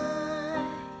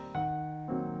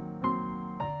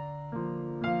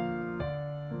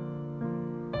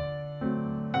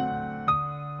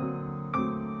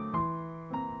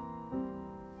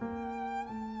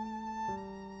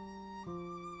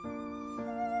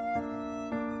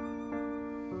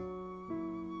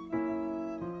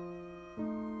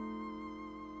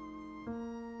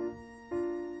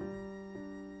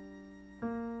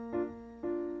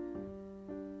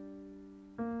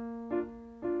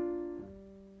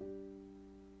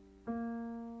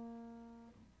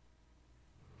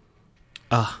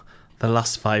 Ah, The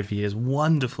Last 5 Years,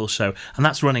 wonderful show, and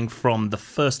that's running from the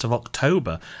 1st of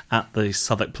October at the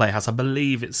Southwark Playhouse. I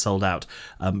believe it's sold out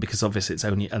because obviously it's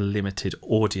only a limited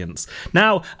audience.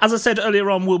 Now, as I said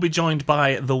earlier on, we'll be joined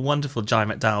by the wonderful Jai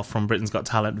McDowell from Britain's Got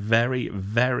Talent very,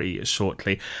 very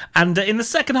shortly. And in the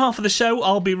second half of the show,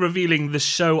 I'll be revealing the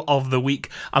show of the week,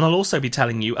 and I'll also be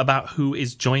telling you about who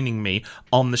is joining me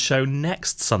on the show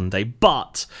next Sunday.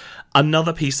 But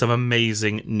another piece of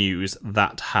amazing news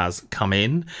that has come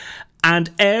in,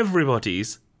 and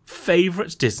everybody's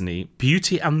favourite Disney,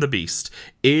 Beauty and the Beast,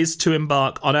 is to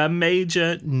embark on a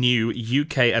major new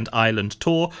UK and Ireland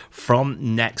tour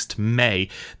from next May.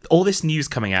 All this news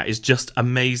coming out is just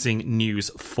amazing news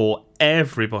for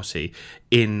everybody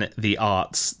in the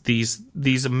arts.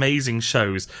 These amazing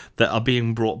shows that are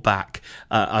being brought back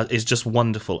is just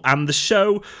wonderful. And the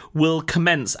show will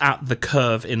commence at the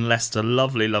Curve in Leicester,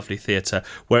 lovely, lovely theatre,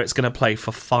 where it's going to play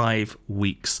for 5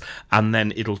 weeks, and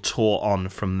then it'll tour on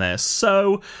from there.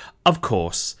 So, of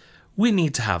course, we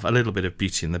need to have a little bit of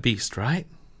Beauty and the Beast, right?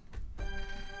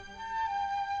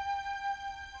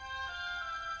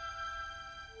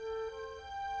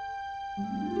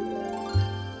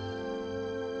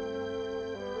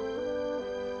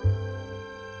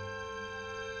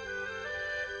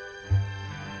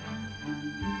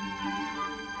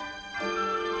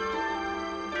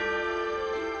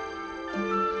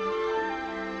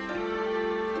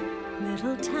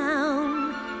 Little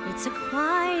town, it's a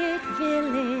quiet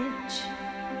village.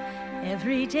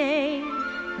 Every day,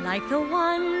 like the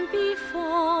one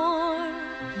before.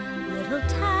 Little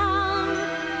town,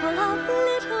 full of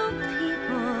little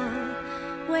people,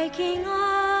 waking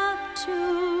up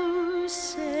to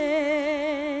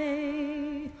say,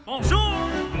 Bonjour!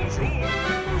 Bonjour!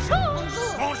 Bonjour!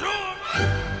 Bonjour!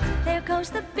 There goes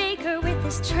the baker with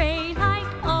his tray, like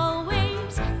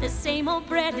always. The same old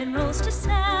bread and rolls to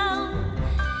sell.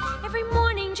 Every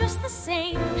morning just the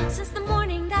same, since the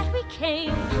morning that we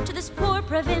came to this poor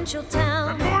provincial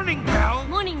town. Good morning, Belle.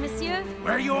 Morning, monsieur.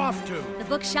 Where are you off to? The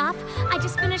bookshop. I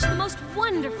just finished the most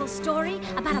wonderful story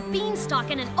about a beanstalk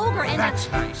and an ogre and That's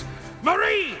nice.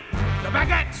 Marie! The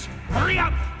baguettes! Hurry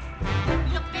up!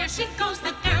 Look, there she goes,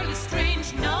 the girl is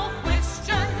strange, no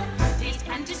question. Dazed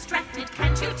and distracted,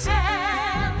 can't you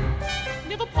tell?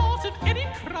 Never parted any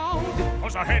crowd.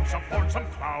 Cause her head's up on some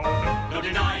cloud. No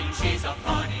denying she's a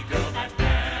funny girl, that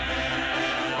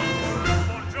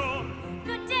Bonjour.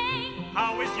 Good day.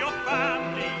 How is your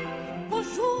family?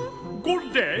 Bonjour.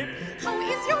 Good day. How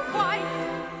is your wife?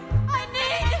 I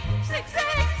need 6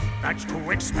 eggs. That's too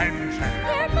expensive.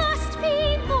 There must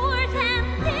be more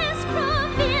than this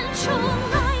provincial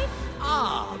life.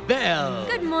 Ah, Belle.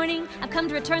 Good morning. I've come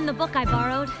to return the book I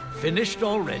borrowed. Finished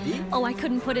already? Oh, I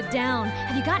couldn't put it down.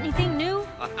 Have you got anything new?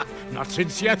 Not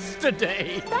since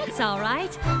yesterday. That's all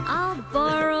right. I'll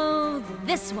borrow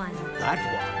this one. That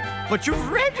one? But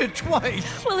you've read it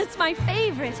twice. Well, it's my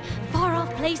favorite.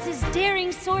 Far-off places,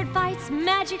 daring sword fights,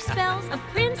 magic spells, a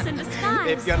prince in disguise.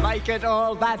 If you like it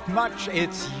all that much,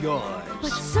 it's yours.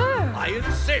 But, sir... I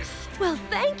insist. Well,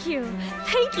 thank you.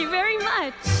 Thank you very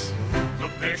much.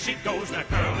 Look, there she goes, that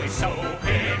girl is so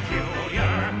peculiar.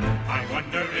 I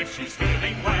wonder if she's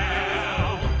feeling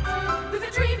well. With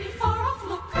a dreamy, far-off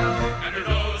look. And her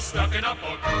nose stuck in a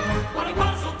book. What a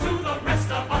puzzle to the rest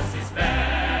of us is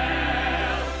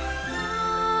Belle.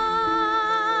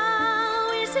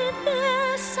 Oh, isn't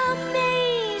this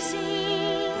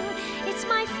amazing? It's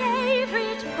my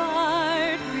favorite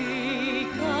part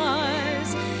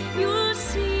because you'll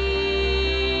see.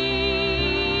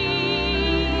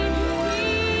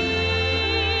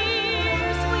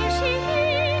 Here's where she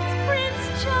meets Prince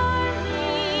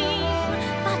Charming,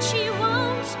 but she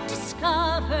won't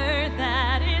discover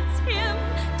that it's him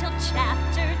till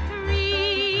chapter 3.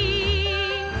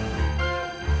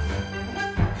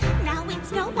 Now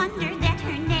it's no wonder that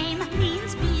her name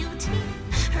means beauty.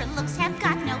 Her looks have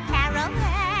got no parallel.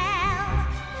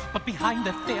 But behind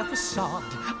that fair facade,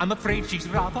 I'm afraid she's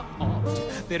rather odd.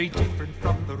 Very different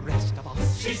from the rest of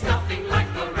us. She's nothing like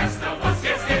the rest of us.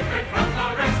 Yes, different from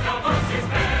the rest of us is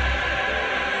Belle.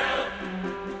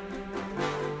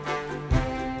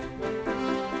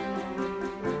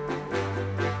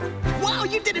 Wow,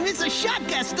 you didn't miss a shot,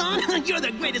 Gaston. You're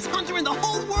the greatest hunter in the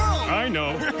whole world. I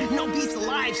know. No beast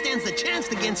alive stands a chance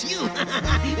against you.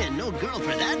 And no girl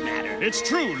for that matter. It's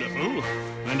true, LeFou.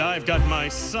 And I've got my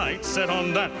sights set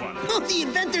on that one. Oh, the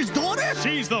inventor's daughter?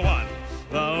 She's the one.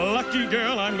 The lucky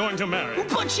girl I'm going to marry.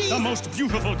 But she's... The most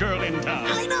beautiful girl in town.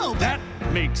 I know, but... That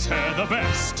makes her the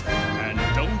best. And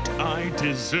don't I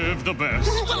deserve the best?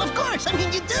 Well, of course. I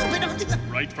mean, you do, but...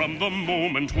 Right from the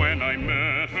moment when I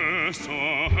met her,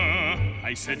 saw her,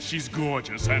 I said she's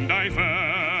gorgeous and I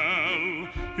fell.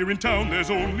 Here in town there's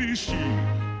only she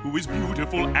who is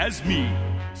beautiful as me.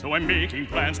 So I'm making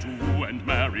plans to woo and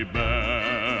marry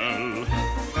Belle.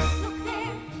 Look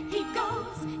there, he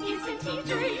goes. Isn't he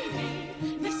dreamy?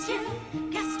 Monsieur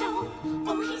Gaston,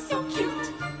 oh, he's so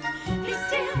cute. He's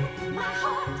still my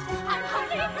heart. I'm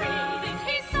hardly breathing.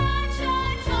 He's such a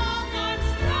tall, and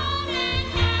strong, and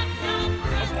handsome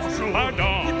prince. Bonjour,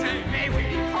 madame. May we?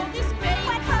 Hold this babe.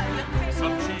 Let her look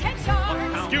Some pretty. cheese. 10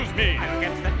 stars. Excuse me.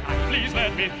 Please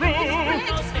let me through.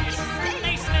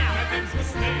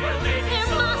 There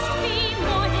must be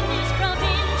more than this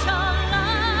provincial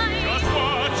life. Just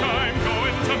watch, I'm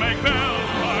going to make Belle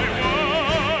my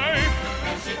wife.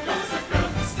 And she goes a girl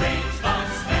who's strange but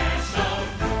special,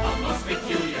 a most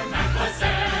peculiar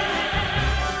mademoiselle.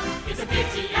 It's a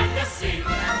pity and a sin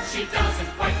she doesn't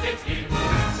quite fit in,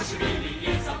 but she really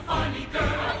is a funny girl,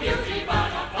 a beauty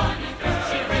but a funny girl.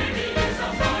 She really is a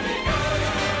funny girl.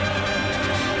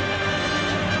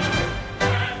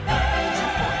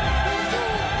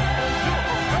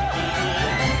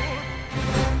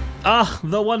 Ah,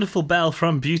 the wonderful Belle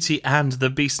from Beauty and the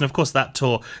Beast. And of course, that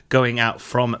tour going out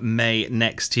from May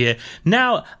next year.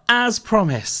 Now, as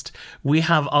promised, we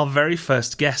have our very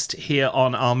first guest here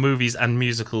on our Movies and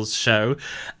Musicals show.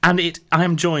 And I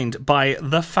am joined by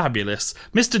the fabulous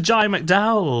Mr. Jai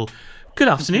McDowell. Good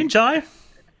afternoon, Jai.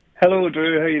 Hello,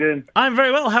 Drew. How are you doing? I'm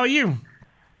very well. How are you?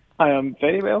 I am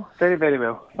very well. Very, very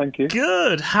well. Thank you.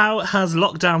 Good. How has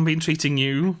lockdown been treating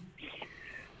you?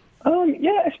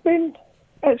 Yeah, it's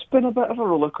been a bit of a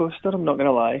roller coaster, I'm not going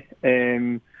to lie.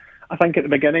 I think at the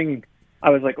beginning, I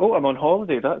was like, oh, I'm on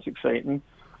holiday, that's exciting.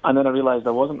 And then I realised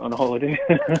I wasn't on holiday.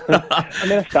 And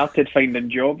then I started finding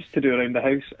jobs to do around the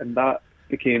house, and that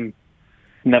became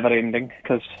never-ending,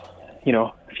 because, you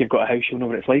know, if you've got a house, you'll know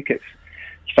what it's like. You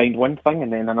find one thing,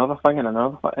 and then another thing, and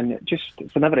another thing, and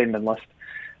it's a never-ending list.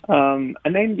 And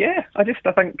then, yeah, I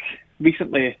think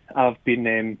recently I've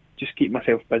been just keeping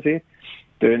myself busy,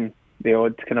 doing the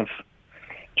odd kind of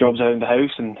jobs around the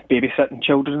house and babysitting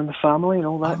children in the family and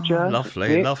all that jazz.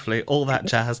 Lovely, all that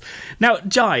jazz. Now,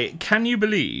 Jai, can you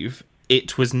believe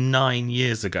it was 9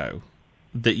 years ago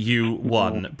that you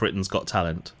won Britain's Got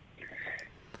Talent?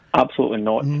 Absolutely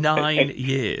not. 9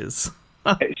 years.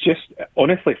 It's just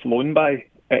honestly flown by.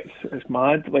 It's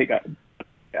mad. Like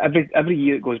every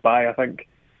year it goes by, I think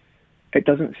it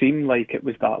doesn't seem like it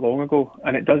was that long ago,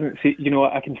 and it doesn't see. You know,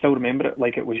 I can still remember it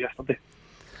like it was yesterday.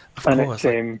 Of course.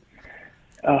 It's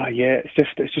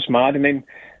it's just mad. And then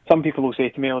some people will say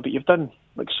to me, "Oh, but you've done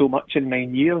like so much in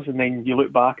 9 years," and then you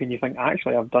look back and you think,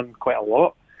 actually, I've done quite a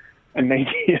lot in 9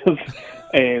 years.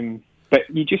 But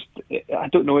you just, I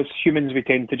don't know, as humans we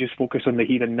tend to just focus on the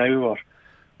here and now,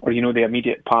 or you know, the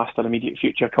immediate past or immediate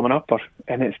future coming up,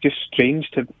 and it's just strange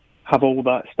to have all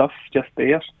that stuff just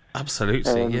there.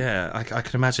 Absolutely, yeah, I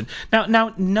can imagine.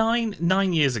 Now,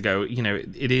 9 years ago, you know,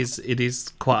 it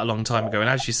is quite a long time ago, and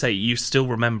as you say, you still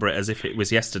remember it as if it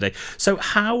was yesterday. So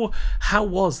how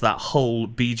was that whole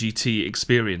BGT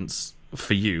experience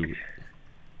for you?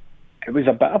 It was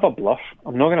a bit of a bluff.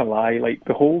 I'm not going to lie. Like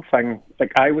the whole thing,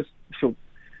 like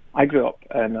I grew up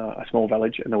in a small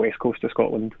village in the west coast of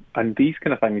Scotland, and these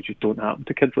kind of things just don't happen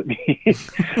to kids like me.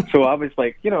 So I was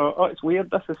like, you know, oh, it's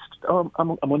weird. This is, I'm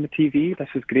on the TV. This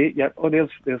is great. Yep. Oh, there's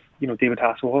you know, David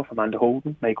Hasselhoff, Amanda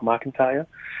Holden, Michael McIntyre.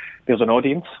 There's an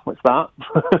audience. What's that?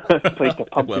 Played the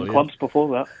pubs and clubs before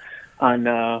that, and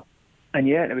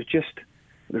yeah, it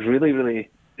was really, really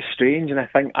strange. And I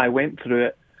think I went through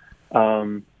it,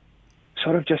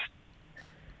 sort of just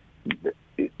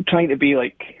trying to be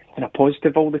like kind of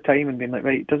positive all the time and being like,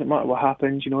 right, it doesn't matter what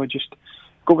happens, you know, just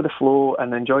go with the flow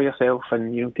and enjoy yourself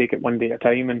and, you know, take it one day at a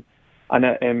time. And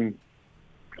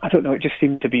I don't know, it just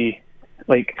seemed to be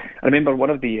like, I remember one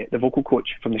of the vocal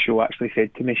coach from the show actually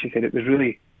said to me, she said you were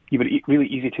really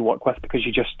easy to work with because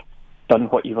you just done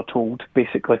what you were told,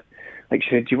 basically. Like she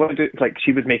said, do you want to do, like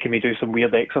she was making me do some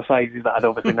weird exercises that I'd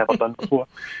obviously never done before.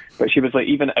 But she was like,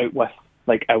 even out with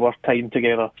like our time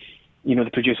together, you know,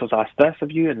 the producers asked this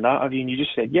of you and that of you, and you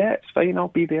just said, yeah, it's fine, I'll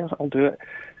be there, I'll do it.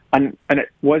 And it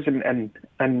wasn't,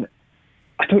 and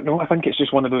I don't know, I think it's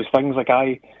just one of those things, like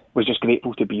I was just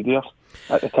grateful to be there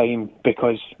at the time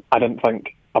because I didn't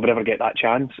think I would ever get that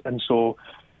chance. And so,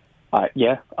 I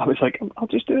was like, I'll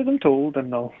just do as I'm told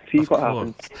and I'll see what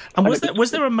happens. And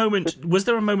was there a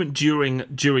moment during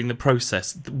the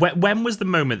process, when was the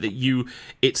moment that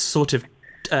it sort of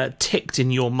ticked in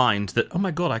your mind that, oh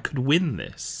my God, I could win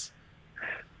this?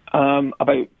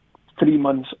 About 3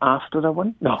 months after I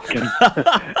won. No, I'm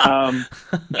kidding.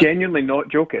 Genuinely not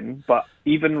joking, but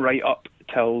even right up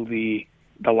till the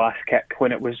last kick,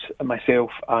 when it was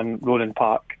myself and Ronan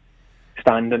Park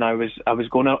standing, I was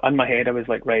going out in my head, I was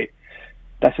like, right,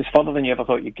 this is further than you ever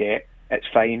thought you'd get, it's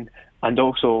fine. And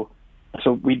also,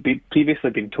 so we'd previously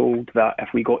been told that if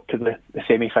we got to the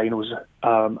semi-finals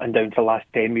and down to the last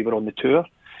 10, we were on the tour.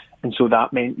 And so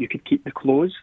that meant you could keep the clothes